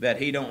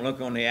that he don't look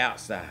on the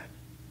outside.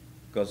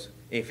 Because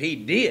if he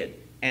did,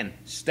 and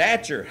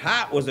stature,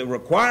 height was a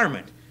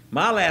requirement,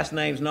 my last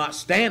name's not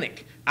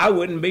Stanek, I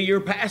wouldn't be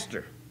your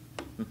pastor.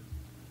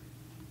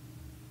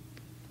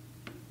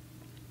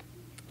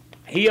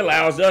 He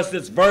allows us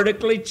that's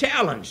vertically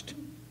challenged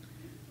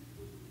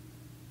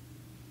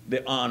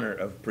the honor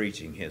of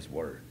preaching his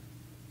word.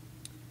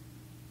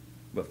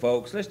 But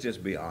folks, let's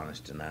just be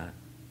honest tonight.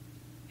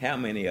 How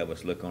many of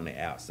us look on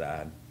the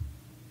outside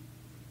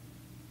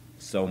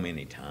so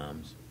many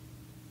times?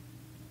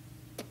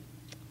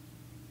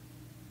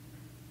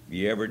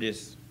 You ever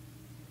just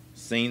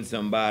seen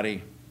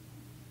somebody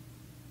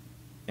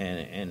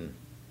and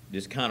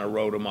just kind of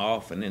wrote them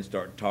off and then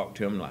start to talk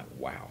to them like,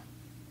 wow,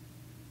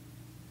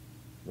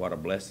 what a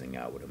blessing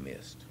I would have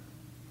missed.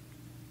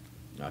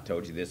 I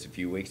told you this a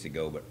few weeks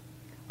ago, but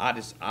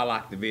I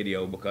like the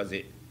video because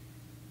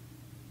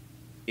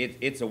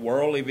it's a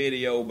worldly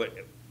video,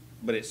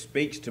 but it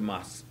speaks to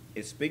my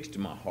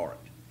heart.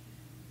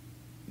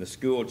 the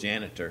school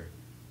janitor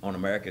on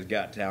America's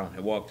Got Talent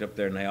had walked up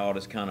there, and they all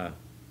just kind of,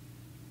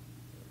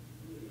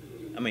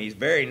 I mean, he's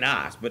very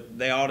nice, but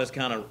they all just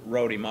kind of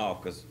wrote him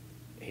off because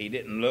he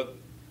didn't look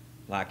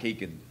like he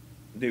could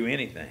do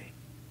anything.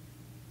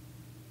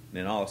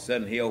 Then all of a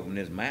sudden he opened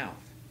his mouth,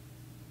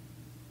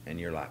 and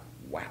you're like,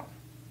 wow.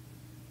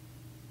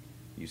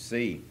 You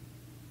see,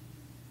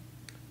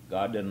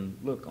 God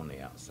doesn't look on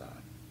the outside.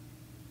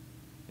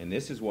 And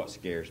this is what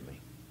scares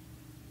me,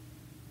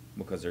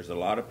 because there's a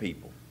lot of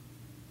people,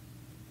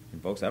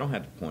 and folks, I don't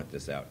have to point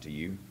this out to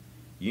you.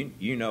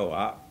 You know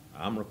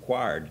I'm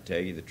required to tell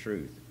you the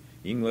truth.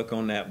 You can look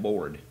on that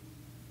board.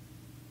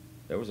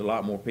 There was a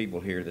lot more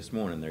people here this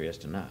morning than there is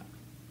tonight.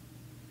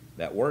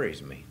 That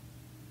worries me.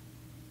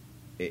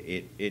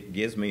 It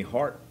gives me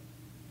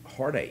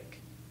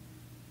heartache.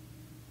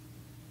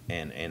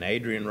 And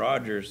Adrian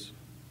Rogers,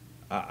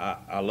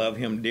 I love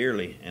him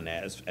dearly. And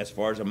as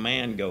far as a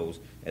man goes,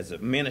 as a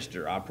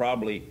minister, I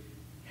probably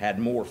had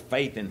more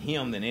faith in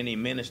him than any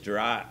minister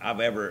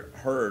I've ever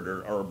heard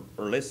or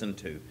listened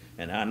to.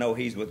 And I know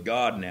he's with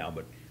God now,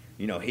 but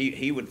you know,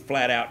 he would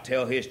flat out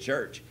tell his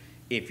church,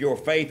 if your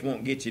faith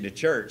won't get you to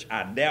church,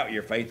 I doubt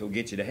your faith will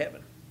get you to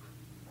heaven.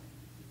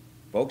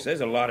 Folks,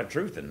 there's a lot of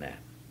truth in that.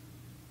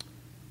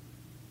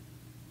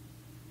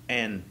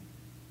 And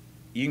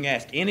you can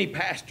ask any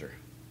pastor,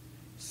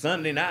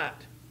 Sunday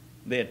night,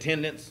 the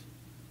attendance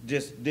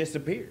just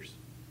disappears.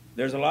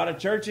 There's a lot of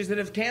churches that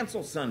have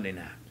canceled Sunday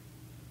night.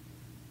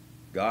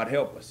 God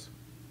help us.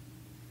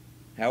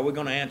 How are we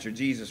going to answer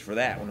Jesus for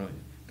that?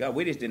 God,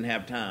 we just didn't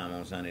have time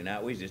on Sunday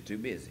night. We was just too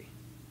busy.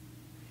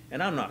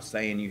 And I'm not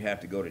saying you have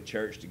to go to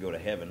church to go to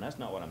heaven. That's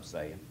not what I'm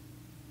saying.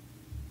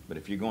 But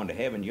if you're going to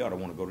heaven, you ought to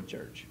want to go to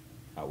church.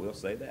 I will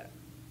say that.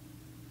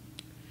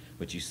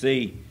 But you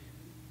see,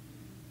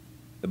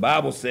 the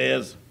Bible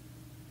says,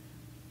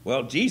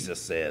 well,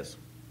 Jesus says,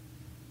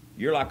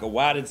 you're like a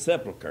whited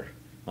sepulcher.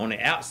 On the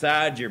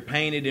outside, you're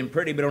painted and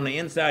pretty, but on the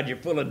inside, you're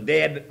full of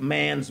dead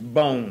man's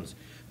bones.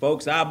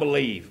 Folks, I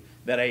believe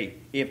that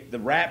if the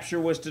rapture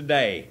was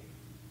today,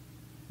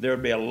 there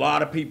would be a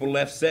lot of people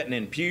left sitting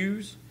in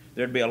pews.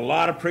 There'd be a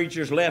lot of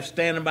preachers left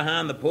standing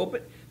behind the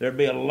pulpit. There'd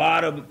be a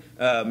lot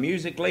of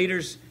music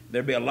leaders.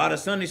 There'd be a lot of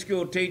Sunday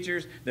school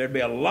teachers. There'd be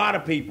a lot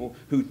of people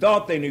who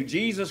thought they knew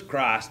Jesus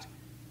Christ,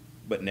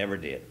 but never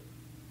did.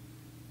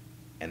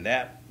 And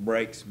that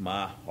breaks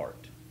my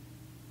heart,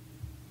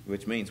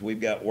 which means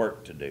we've got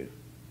work to do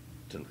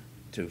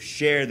to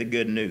share the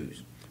good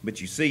news.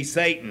 But you see,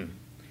 Satan,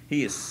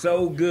 he is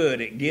so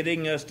good at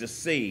getting us to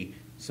see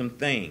some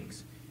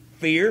things.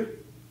 Fear,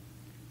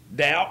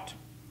 doubt,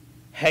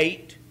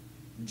 hate,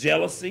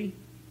 jealousy.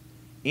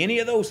 Any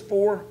of those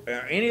four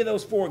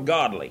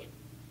godly?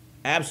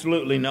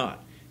 Absolutely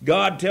not.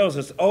 God tells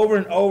us over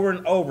and over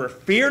and over,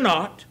 fear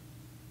not,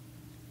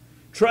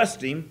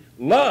 trust him,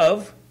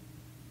 love,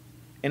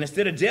 and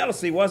instead of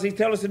jealousy, what does he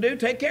tell us to do?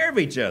 Take care of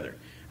each other.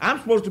 I'm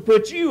supposed to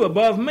put you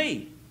above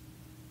me.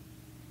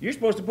 You're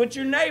supposed to put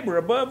your neighbor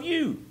above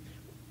you.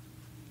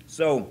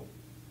 So,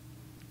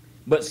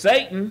 but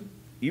Satan,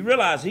 you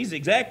realize he's the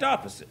exact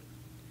opposite.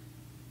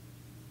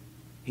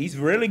 He's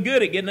really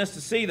good at getting us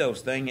to see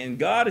those things, and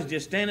God is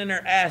just standing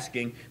there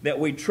asking that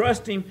we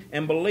trust him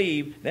and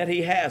believe that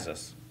he has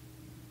us.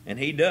 And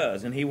he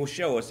does, and he will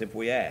show us if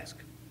we ask.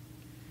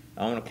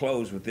 I want to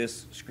close with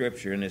this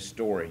scripture and this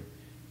story.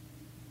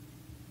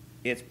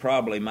 It's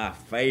probably my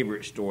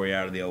favorite story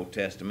out of the Old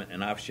Testament,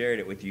 and I've shared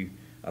it with you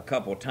a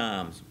couple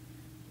times,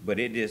 but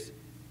it just,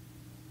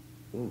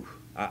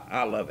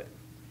 I love it.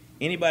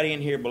 Anybody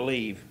in here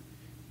believe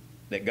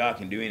that God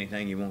can do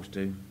anything he wants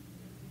to?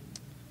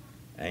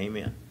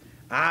 Amen.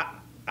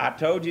 I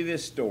told you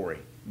this story,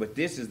 but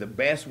this is the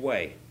best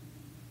way.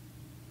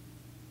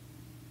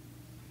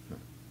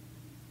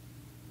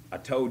 I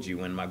told you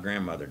when my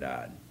grandmother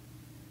died.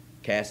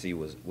 Cassie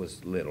was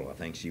little. I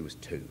think she was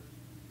 2.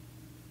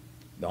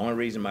 The only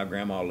reason my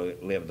grandma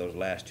lived those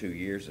last 2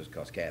 years is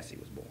because Cassie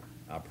was born.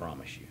 I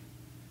promise you.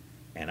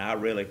 And I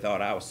really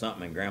thought I was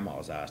something in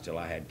Grandma's eyes till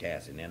I had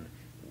Cassie. And then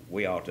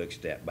we all took a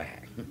step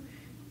back.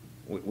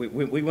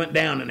 we went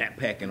down in that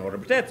pecking order,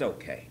 but that's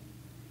okay.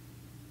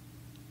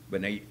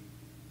 But now,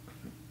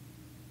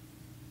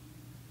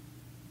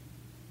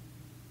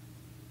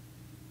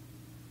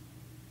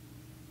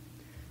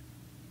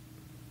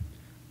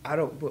 I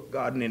don't put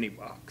God in any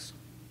box.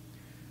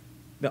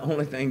 The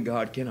only thing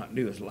God cannot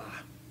do is lie.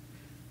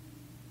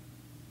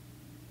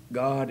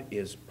 God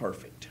is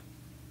perfect.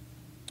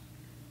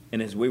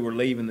 And as we were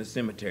leaving the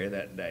cemetery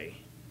that day,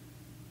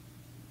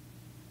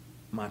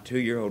 my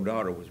 2-year-old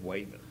daughter was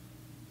waving.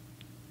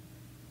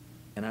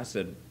 And I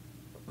said,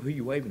 "Who are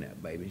you waving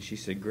at, baby?" And she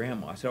said,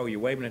 "Grandma." I said, "Oh, you're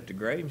waving at the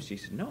grave?" And she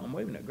said, "No, I'm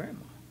waving at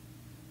Grandma."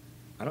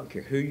 I don't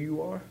care who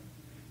you are.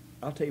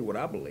 I'll tell you what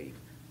I believe.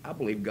 I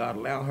believe God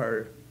allowed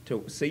her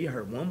to see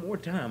her one more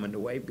time and to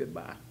wave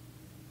goodbye.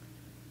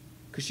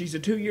 Because she's a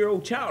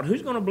 2-year-old child.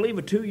 Who's going to believe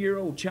a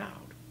 2-year-old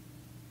child?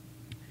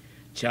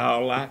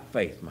 Childlike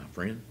faith, my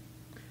friend.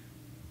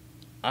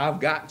 I've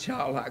got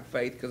childlike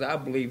faith because I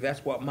believe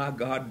that's what my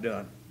God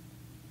done.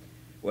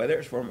 Whether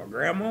it's for my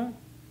grandma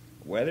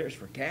Whether it's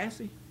for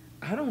Cassie,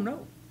 I don't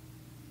know.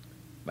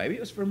 Maybe it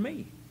was for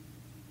me.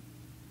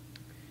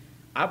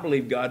 I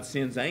believe God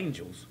sends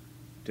angels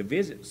to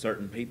visit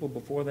certain people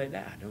before they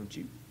die, don't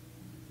you?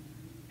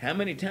 How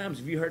many times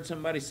have you heard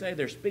somebody say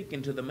they're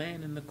speaking to the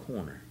man in the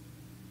corner?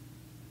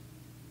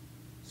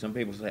 Some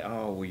people say,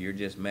 oh, well, you're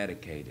just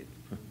medicated.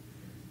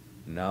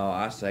 No,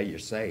 I say you're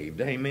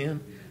saved.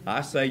 Amen?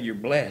 I say you're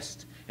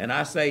blessed. And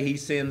I say he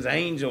sends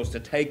angels to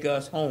take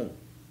us home.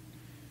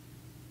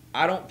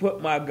 I don't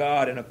put my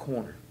God in a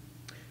corner.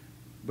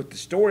 But the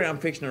story I'm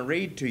fixing to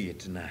read to you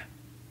tonight,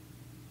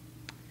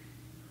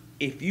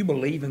 if you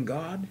believe in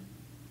God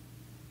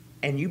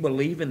and you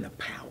believe in the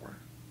power,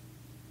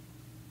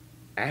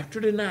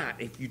 after tonight,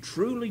 if you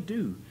truly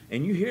do,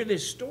 and you hear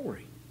this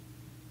story,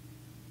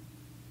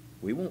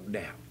 we won't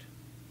doubt.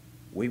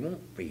 We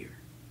won't fear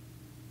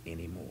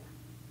anymore.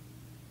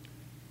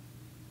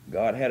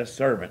 God had a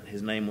servant.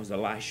 His name was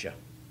Elisha.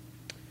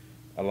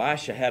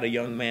 Elisha had a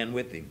young man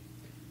with him,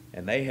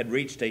 and they had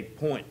reached a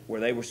point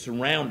where they were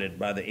surrounded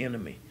by the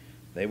enemy.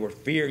 They were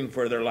fearing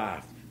for their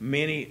life.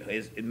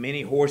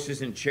 Many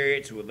horses and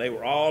chariots, they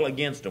were all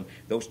against them.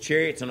 Those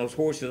chariots and those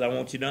horses, I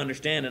want you to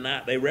understand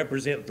tonight, they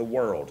represent the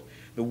world.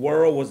 The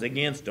world was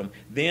against them.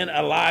 Then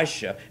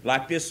Elisha,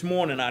 like this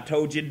morning, I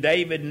told you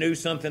David knew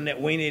something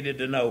that we needed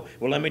to know.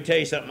 Well, let me tell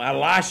you something.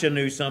 Elisha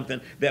knew something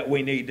that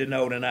we need to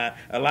know tonight.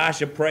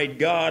 Elisha prayed,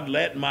 God,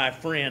 let my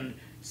friend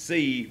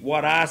see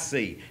what I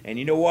see. And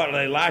you know what?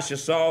 Elisha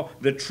saw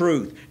the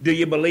truth. Do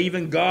you believe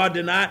in God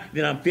tonight?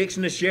 Then I'm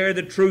fixing to share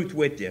the truth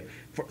with you.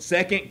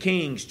 2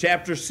 Kings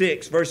chapter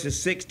 6,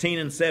 verses 16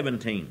 and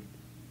 17.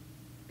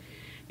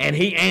 And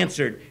he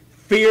answered,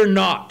 fear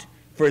not,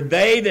 for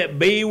they that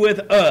be with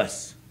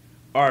us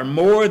are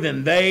more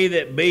than they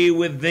that be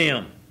with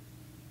them.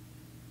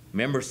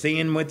 Remember,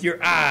 seeing with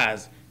your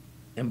eyes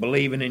and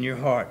believing in your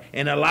heart.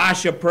 And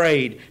Elisha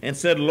prayed and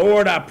said,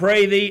 Lord, I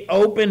pray thee,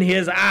 open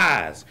his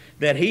eyes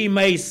that he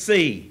may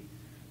see.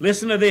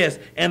 Listen to this.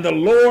 And the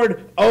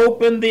Lord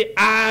opened the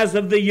eyes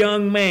of the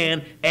young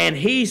man, and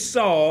he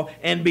saw,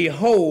 and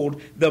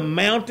behold, the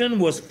mountain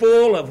was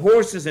full of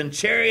horses and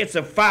chariots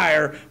of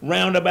fire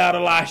round about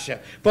Elisha.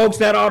 Folks,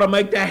 that ought to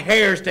make the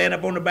hair stand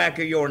up on the back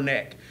of your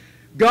neck.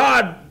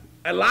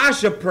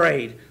 Elisha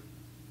prayed.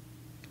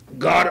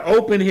 God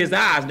opened his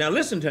eyes. Now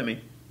listen to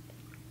me.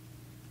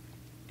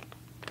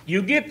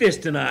 You get this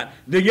tonight.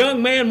 The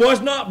young man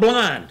was not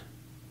blind.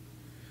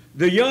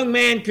 The young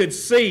man could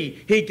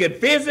see. He could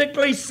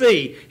physically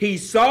see. He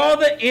saw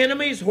the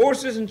enemy's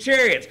horses and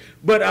chariots.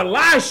 But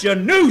Elisha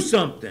knew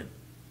something.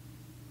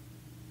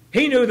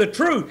 He knew the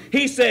truth.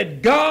 He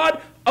said,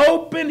 God,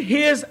 open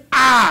his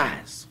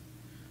eyes.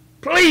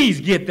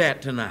 Please get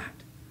that tonight.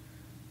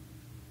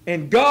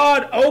 And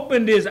God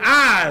opened his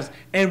eyes.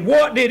 And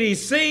what did he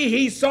see?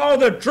 He saw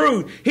the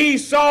truth. He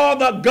saw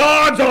the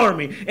God's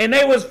army. And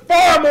there was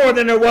far more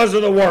than there was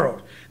of the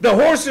world. The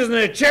horses and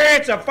the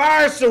chariots of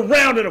fire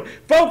surrounded them.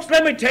 Folks,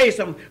 let me tell you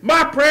something.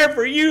 My prayer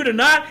for you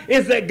tonight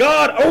is that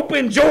God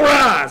opens your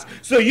eyes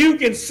so you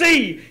can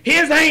see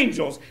his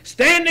angels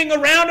standing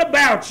around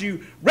about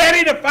you,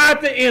 ready to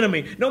fight the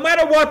enemy. No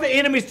matter what the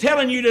enemy's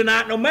telling you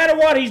tonight, no matter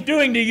what he's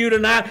doing to you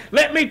tonight,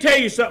 let me tell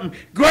you something.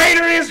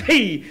 Greater is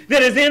he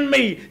that is in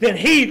me than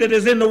he that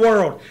is in the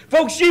world.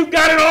 Folks, you've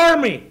got an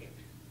army.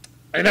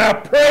 And I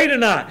pray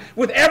tonight,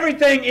 with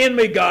everything in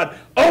me, God,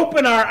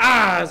 open our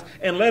eyes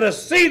and let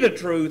us see the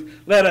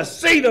truth. Let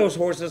us see those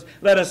horses.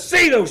 Let us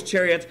see those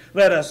chariots.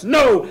 Let us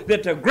know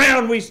that the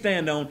ground we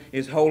stand on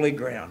is holy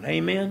ground.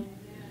 Amen?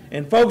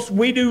 And folks,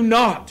 we do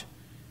not.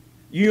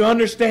 You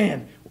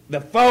understand, the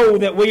foe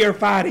that we are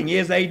fighting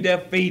is a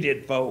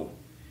defeated foe.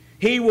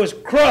 He was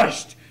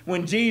crushed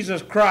when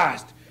Jesus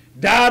Christ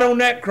died on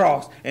that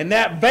cross, and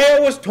that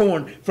veil was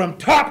torn from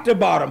top to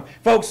bottom.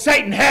 Folks,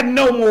 Satan had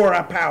no more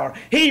power.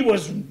 He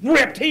was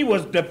ripped. He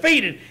was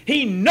defeated.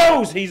 He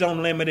knows he's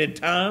on limited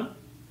time.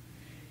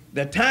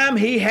 The time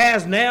he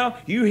has now,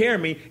 you hear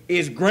me,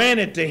 is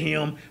granted to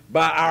him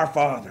by our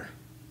Father.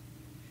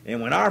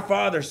 And when our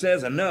Father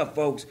says enough,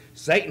 folks,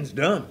 Satan's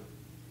done.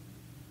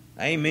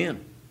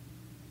 Amen.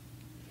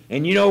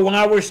 And you know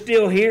why we're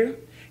still here?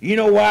 You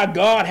know why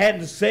God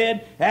hadn't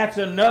said that's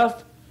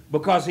enough?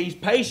 Because he's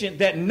patient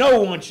that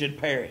no one should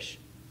perish.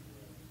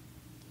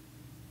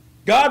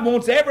 God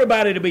wants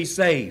everybody to be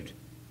saved.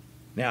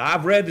 Now,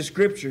 I've read the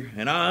scripture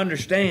and I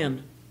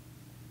understand.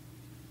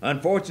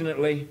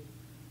 Unfortunately,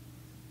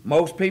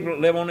 most people that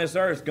live on this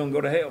earth are going to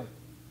go to hell.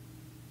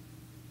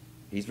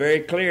 He's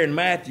very clear in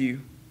Matthew.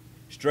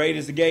 Straight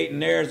is the gate and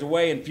narrow is the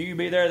way, and few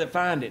be there that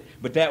find it.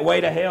 But that way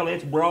to hell,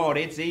 it's broad,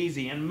 it's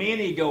easy, and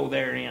many go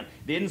therein.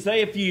 Didn't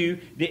say a few,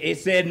 it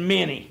said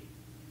many.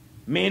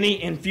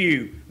 Many and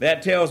few.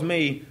 That tells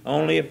me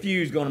only a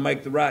few is going to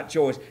make the right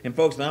choice. And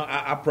folks,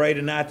 I pray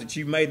tonight that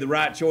you've made the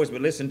right choice.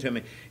 But listen to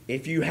me.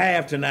 If you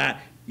have tonight,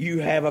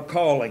 you have a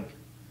calling.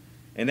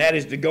 And that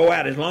is to go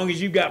out as long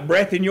as you've got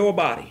breath in your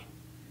body.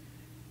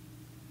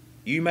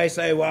 You may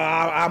say,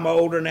 well, I'm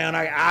older now and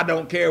I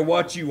don't care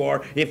what you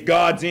are. If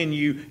God's in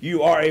you,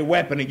 you are a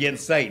weapon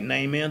against Satan.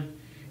 Amen?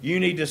 You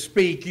need to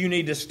speak, you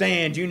need to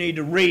stand, you need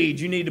to read,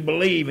 you need to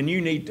believe, and you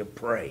need to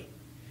pray.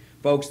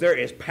 Folks, there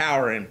is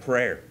power in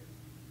prayer.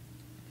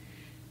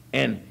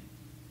 And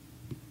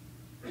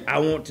I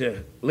want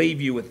to leave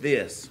you with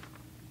this.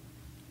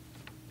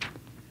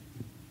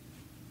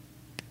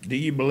 Do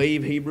you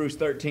believe Hebrews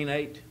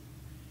 13:8?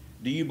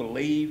 Do you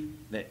believe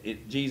that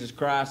Jesus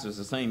Christ is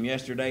the same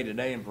yesterday,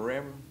 today, and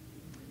forever?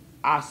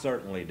 I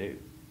certainly do.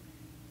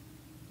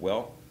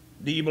 Well,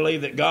 do you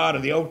believe that God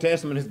of the Old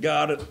Testament is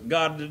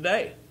God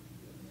today?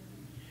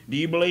 Do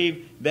you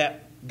believe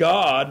that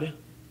God,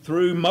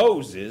 through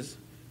Moses,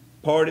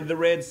 parted the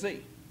Red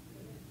Sea?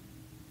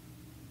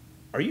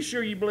 Are you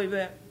sure you believe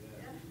that?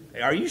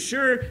 Are you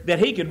sure that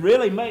he could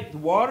really make the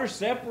water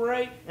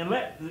separate and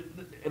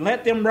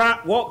let them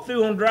walk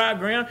through on dry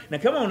ground? Now,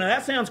 come on, now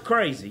that sounds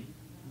crazy.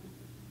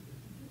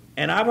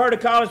 And I've heard a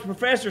college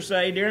professor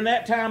say during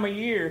that time of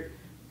year,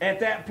 at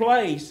that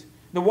place,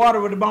 the water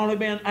would have only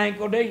been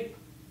ankle deep.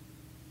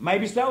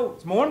 Maybe so.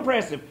 It's more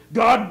impressive.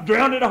 God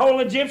drowned the whole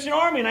Egyptian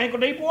army in ankle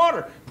deep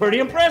water. Pretty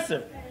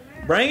impressive.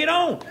 Bring it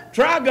on.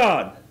 Try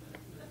God.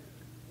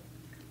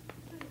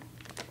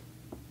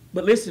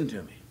 But listen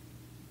to me.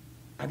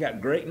 I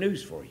got great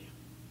news for you.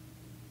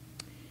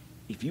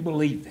 If you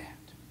believe that,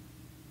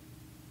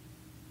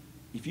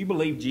 if you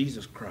believe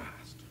Jesus Christ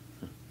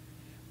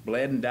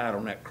bled and died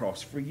on that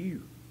cross for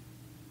you,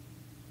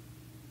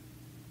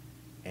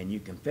 and you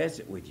confess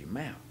it with your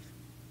mouth,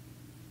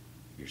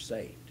 you're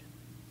saved.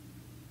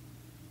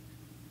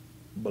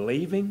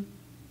 Believing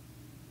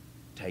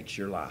takes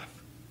your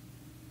life.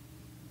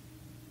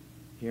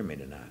 Hear me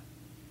tonight.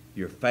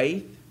 Your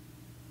faith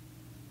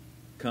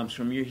comes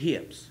from your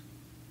hips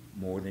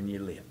more than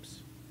your lips.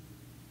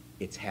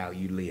 It's how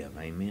you live.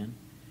 Amen.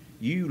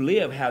 You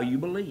live how you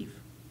believe.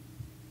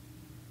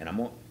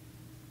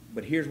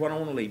 But here's what I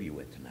want to leave you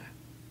with tonight.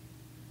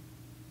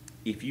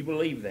 If you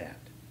believe that,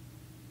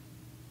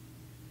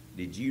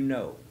 did you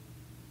know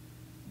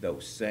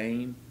those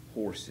same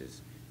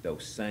horses,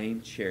 those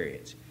same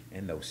chariots,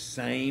 and those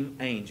same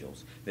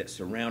angels that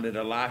surrounded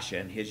Elisha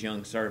and his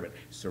young servant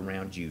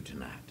surround you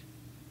tonight?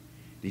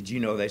 Did you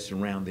know they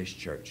surround this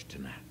church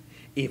tonight?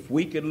 If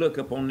we could look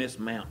up on this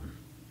mountain,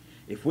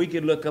 if we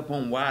could look up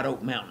on White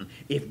Oak Mountain,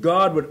 if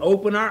God would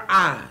open our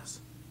eyes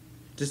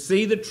to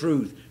see the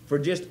truth for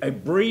just a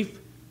brief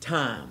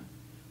time,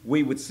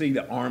 we would see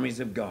the armies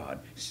of God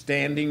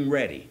standing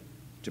ready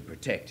to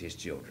protect his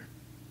children.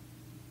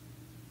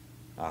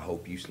 I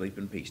hope you sleep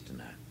in peace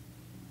tonight.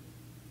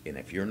 And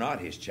if you're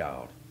not his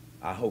child,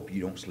 I hope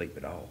you don't sleep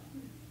at all.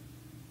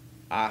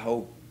 I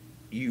hope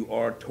you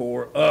are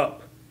tore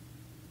up.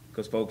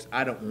 Because, folks,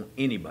 I don't want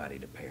anybody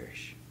to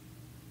perish.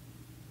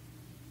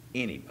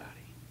 Anybody.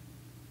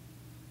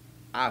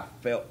 I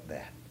felt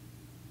that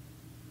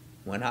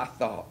when I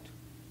thought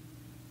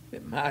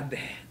that my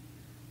dad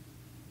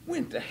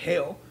went to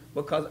hell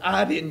because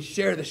I didn't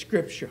share the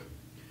scripture.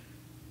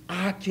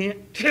 I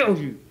can't tell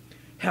you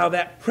how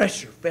that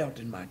pressure felt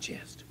in my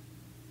chest.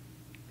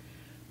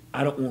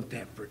 I don't want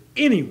that for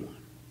anyone.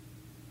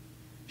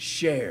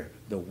 Share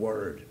the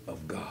word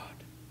of God.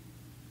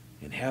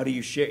 And how do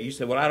you share? You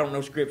say, well, I don't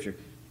know scripture.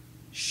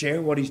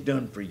 Share what he's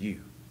done for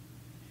you.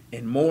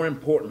 And more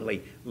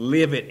importantly,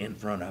 live it in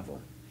front of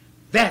them.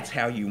 That's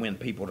how you win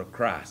people to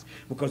Christ.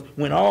 Because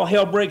when all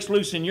hell breaks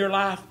loose in your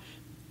life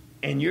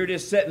and you're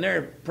just sitting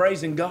there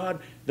praising God,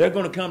 they're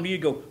going to come to you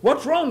and go,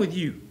 what's wrong with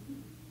you?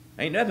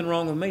 Ain't nothing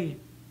wrong with me.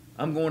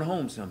 I'm going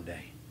home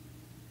someday.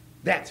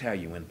 That's how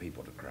you win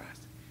people to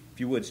Christ. If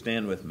you would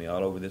stand with me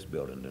all over this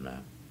building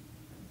tonight.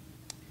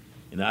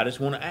 And I just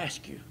want to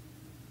ask you,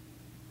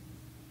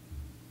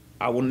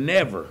 I will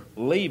never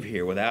leave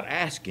here without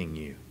asking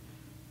you,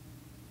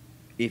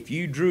 if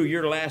you drew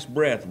your last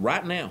breath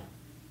right now,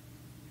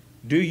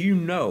 do you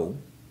know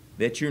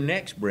that your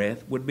next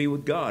breath would be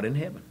with God in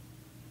heaven?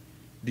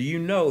 Do you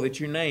know that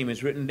your name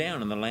is written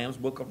down in the Lamb's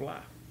Book of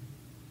Life?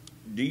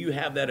 Do you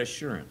have that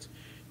assurance?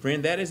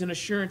 Friend, that is an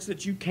assurance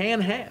that you can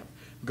have.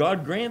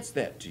 God grants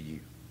that to you.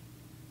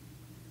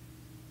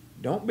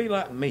 Don't be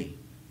like me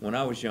when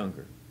I was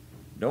younger.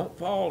 Don't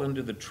fall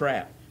into the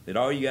trap that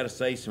all you got to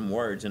say some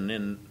words and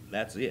then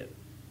that's it.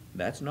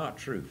 That's not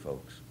true,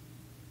 folks.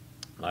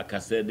 Like I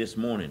said this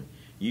morning,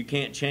 you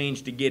can't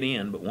change to get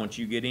in, but once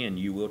you get in,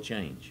 you will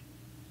change.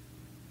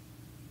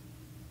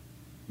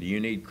 Do you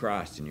need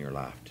Christ in your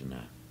life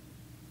tonight?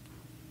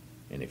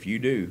 And if you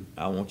do,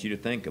 I want you to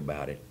think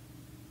about it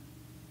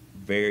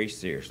very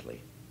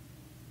seriously.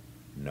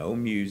 No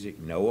music,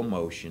 no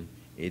emotion.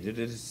 It is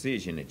a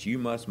decision that you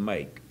must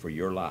make for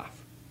your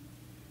life.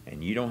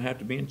 And you don't have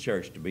to be in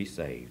church to be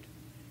saved.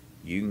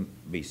 You can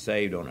be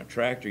saved on a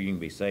tractor. You can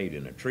be saved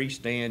in a tree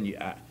stand.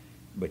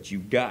 But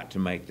you've got to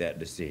make that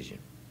decision.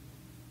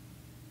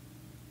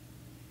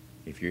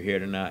 If you're here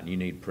tonight and you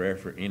need prayer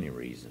for any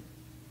reason,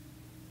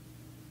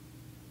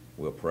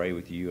 we'll pray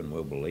with you and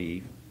we'll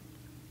believe.